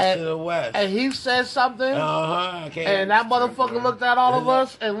and sets to the west. And he said something. And that motherfucker looked at all of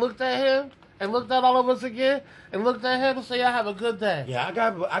us and looked at him and looked at all of us again and looked at him and said, "Y'all have a good day." Yeah, I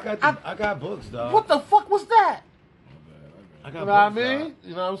got books, dog. What the fuck was that? I got You know what I books, mean? dog.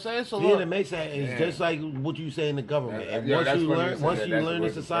 You know what I'm saying? So Being look, a Mason is just like what you say in the government. And Yeah, once that's you funny learn, said once that. you That's learn the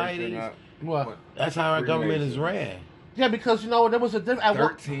the first societies, thing what? that's how our government is Freemason. ran. Yeah, because you know there was a difference.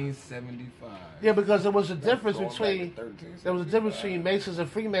 1375. Yeah, because there was a difference Going back to between 1375. there was a difference between Masons and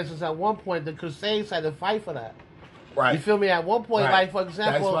Freemasons. At one point, the Crusades had to fight for that. Right. You feel me? At one point, Right. like for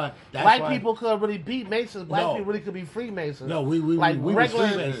example, That's black why- people couldn't really beat Masons. Black No. people really could be Freemasons. No, we like was regular,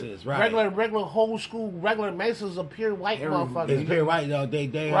 Freemasons, right? regular whole school regular Masons are pure white Harry motherfuckers. It's pure white, though. They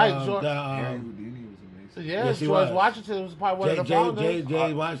Right, George- Harry Houdini was amazing. Yeah, Yes, he George was. Washington was probably one of the founders.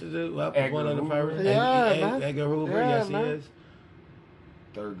 J. Washington, Edgar one of the Hoover. first. Yeah, man. Edgar Hoover, Yeah, yes, man. he is.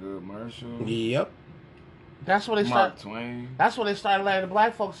 Thurgood Marshall. Yep. That's when they Mark start. Twain. That's when they started letting the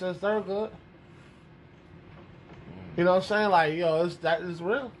black folks since they're good. You know what I'm saying? Like, yo, that is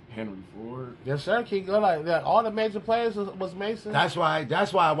real. Henry Ford. Yes, sir. Keep going. Like that. All the major players was Mason. That's why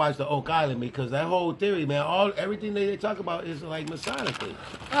I watched the Oak Island, because that whole theory, man, everything they talk about is like Masonically.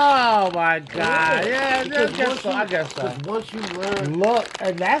 Oh my God! Yeah, Because I guess so. Because once you learn, Look,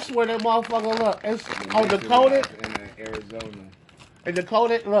 and that's where that motherfucker look. It's on Decoded. In Arizona. In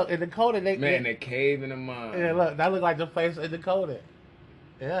Decoded, look, in Decoded, they Man, the cave in the mine. yeah, look, that look like the face in Decoded.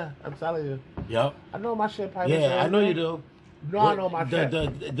 Yeah, I'm telling you. yep. I know my shit. Pirate Yeah, Bay, I know man. you do. No, I know my shit.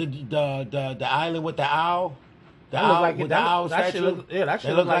 The island with the owl. The That look owl like it. with the That owl look- that shit statue. look- yeah, that shit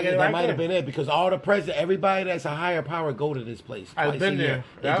They look like it that right might have there. been it, because all the president, everybody that's a higher power go to this place. I've twice been a there. year.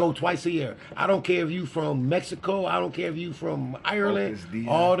 They Yep. go twice a year. I don't care if you from Mexico. I don't care if you from Ireland. Opus Dei.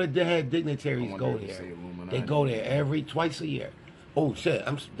 All the head I dignitaries wonder go if they there. say Illuminati. They go there twice a year. Oh shit!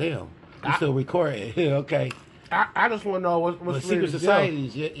 Damn. You still recording? Okay. I just want to know what's But really secret the deal.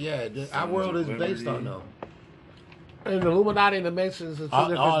 societies, our world is based on them. And the Illuminati and the Masons is two All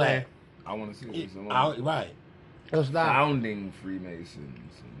different that. things. I want to see It- some right. It's not. founding Freemasons.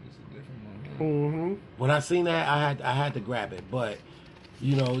 It's a different one. Mm-hmm. When I seen that, I had to grab it. But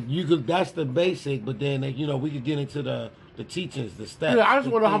you know, you could. That's the basic. But then you know, we could get into the teachings, the steps. Yeah, I just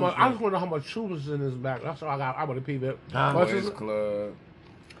the want to know how things much. I that- just want to know how much truth is in this back. That's all I got. I want to peep it. Huh? What's Boys this? Club.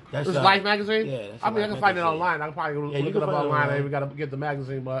 That's This a- Life magazine? Yeah, that's I a mean, I Life can find it magazine. online. I can probably Yeah, look you it can up find it online. online. And we got to get the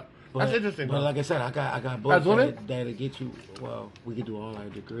magazine, but But- that's interesting. But though. like I said, I got That's books what it- that'll get you. Well, we could do all our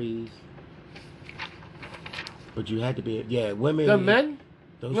degrees, but you had to be. Yeah, women. the men?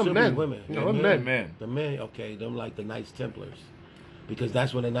 Those the should men. be women. No, Yeah, the men. men. The men. Okay, them like the Knights Templars, because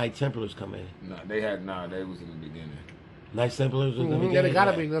that's when the Knights Templars come in. They was in the beginning. Knights Templars was the Mhm. beginning. Yeah, they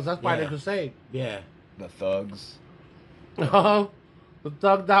gotta be because that's why yeah. they crusade. Yeah. The Thugs. The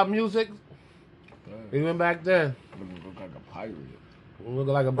thugged out music. Even back then, Look like a pirate.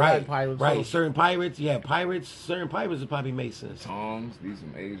 looking like a black Right, pirate. right. too. Certain pirates, certain pirates are probably Masons. Tongs. These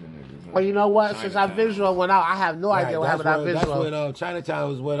some Asian niggas. Well, you know what? Since our Chinatown. visual went out, I have no idea what happened to our That's visual. what Chinatown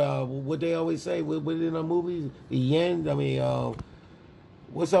was. What they always say within the movies, the yen. I mean,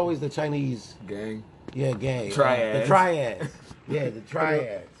 what's always the Chinese? Gang. Yeah, gang. Triads. The triads. Yeah, the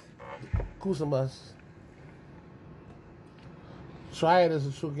triads. Kusamas. Triad is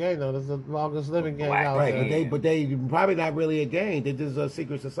a true gang, though. That's the longest living gang Black out Right, there. but they probably not really a gang. They're just a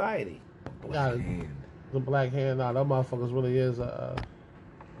secret society. Nah, Hand. the black hand, nah, them motherfuckers really is.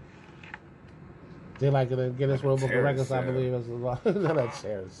 They like it in Guinness World Book of Records, I Terrorist believe. As not a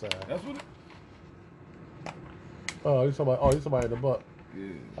terrorist. That's what. Oh, you talking about in the book.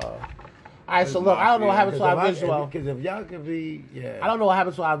 Yeah. All right, so look, I don't know what happened to our visual. Because if y'all could be, I don't know what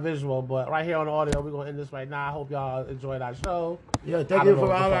happened to our visual, but right here on the audio, we're gonna end this right now. I hope y'all enjoyed our show. Yeah, I thank don't you know for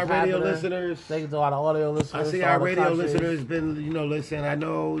what the all our fuck radio happening. listeners. Thank you to all the audio listeners. I see to our all the radio countries. listeners been, listen. I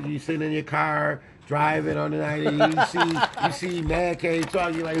know you sitting in your car driving on the night. You see Mad K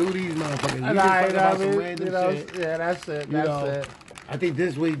talking. You're like, who these motherfuckers? You And just I, talking about some mean, random you know, shit. yeah, that's it. You That's know, it. I think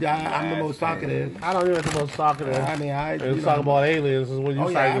this week I'm the most talkative. I don't even think most talkative. I mean, It's talking about aliens is when you Oh,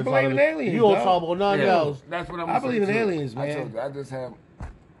 start. yeah, I believe in aliens, You don't dog. talk about nothing Yeah, else. that's what I'm. I believe in saying, too. aliens, man. I told you, I just had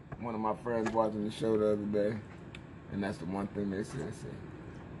one of my friends watching the show the other day, and that's the one thing they said.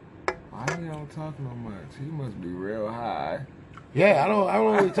 Why you don't talk no much? He must be real high. Yeah, I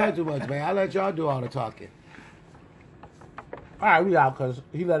don't really talk too much, man. I let y'all do all the talking. All right, we out because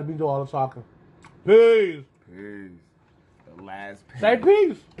he let me do all the talking. Peace. Peace. The last page. Say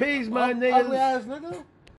peace. Peace, my Ugly niggas. ass nigga.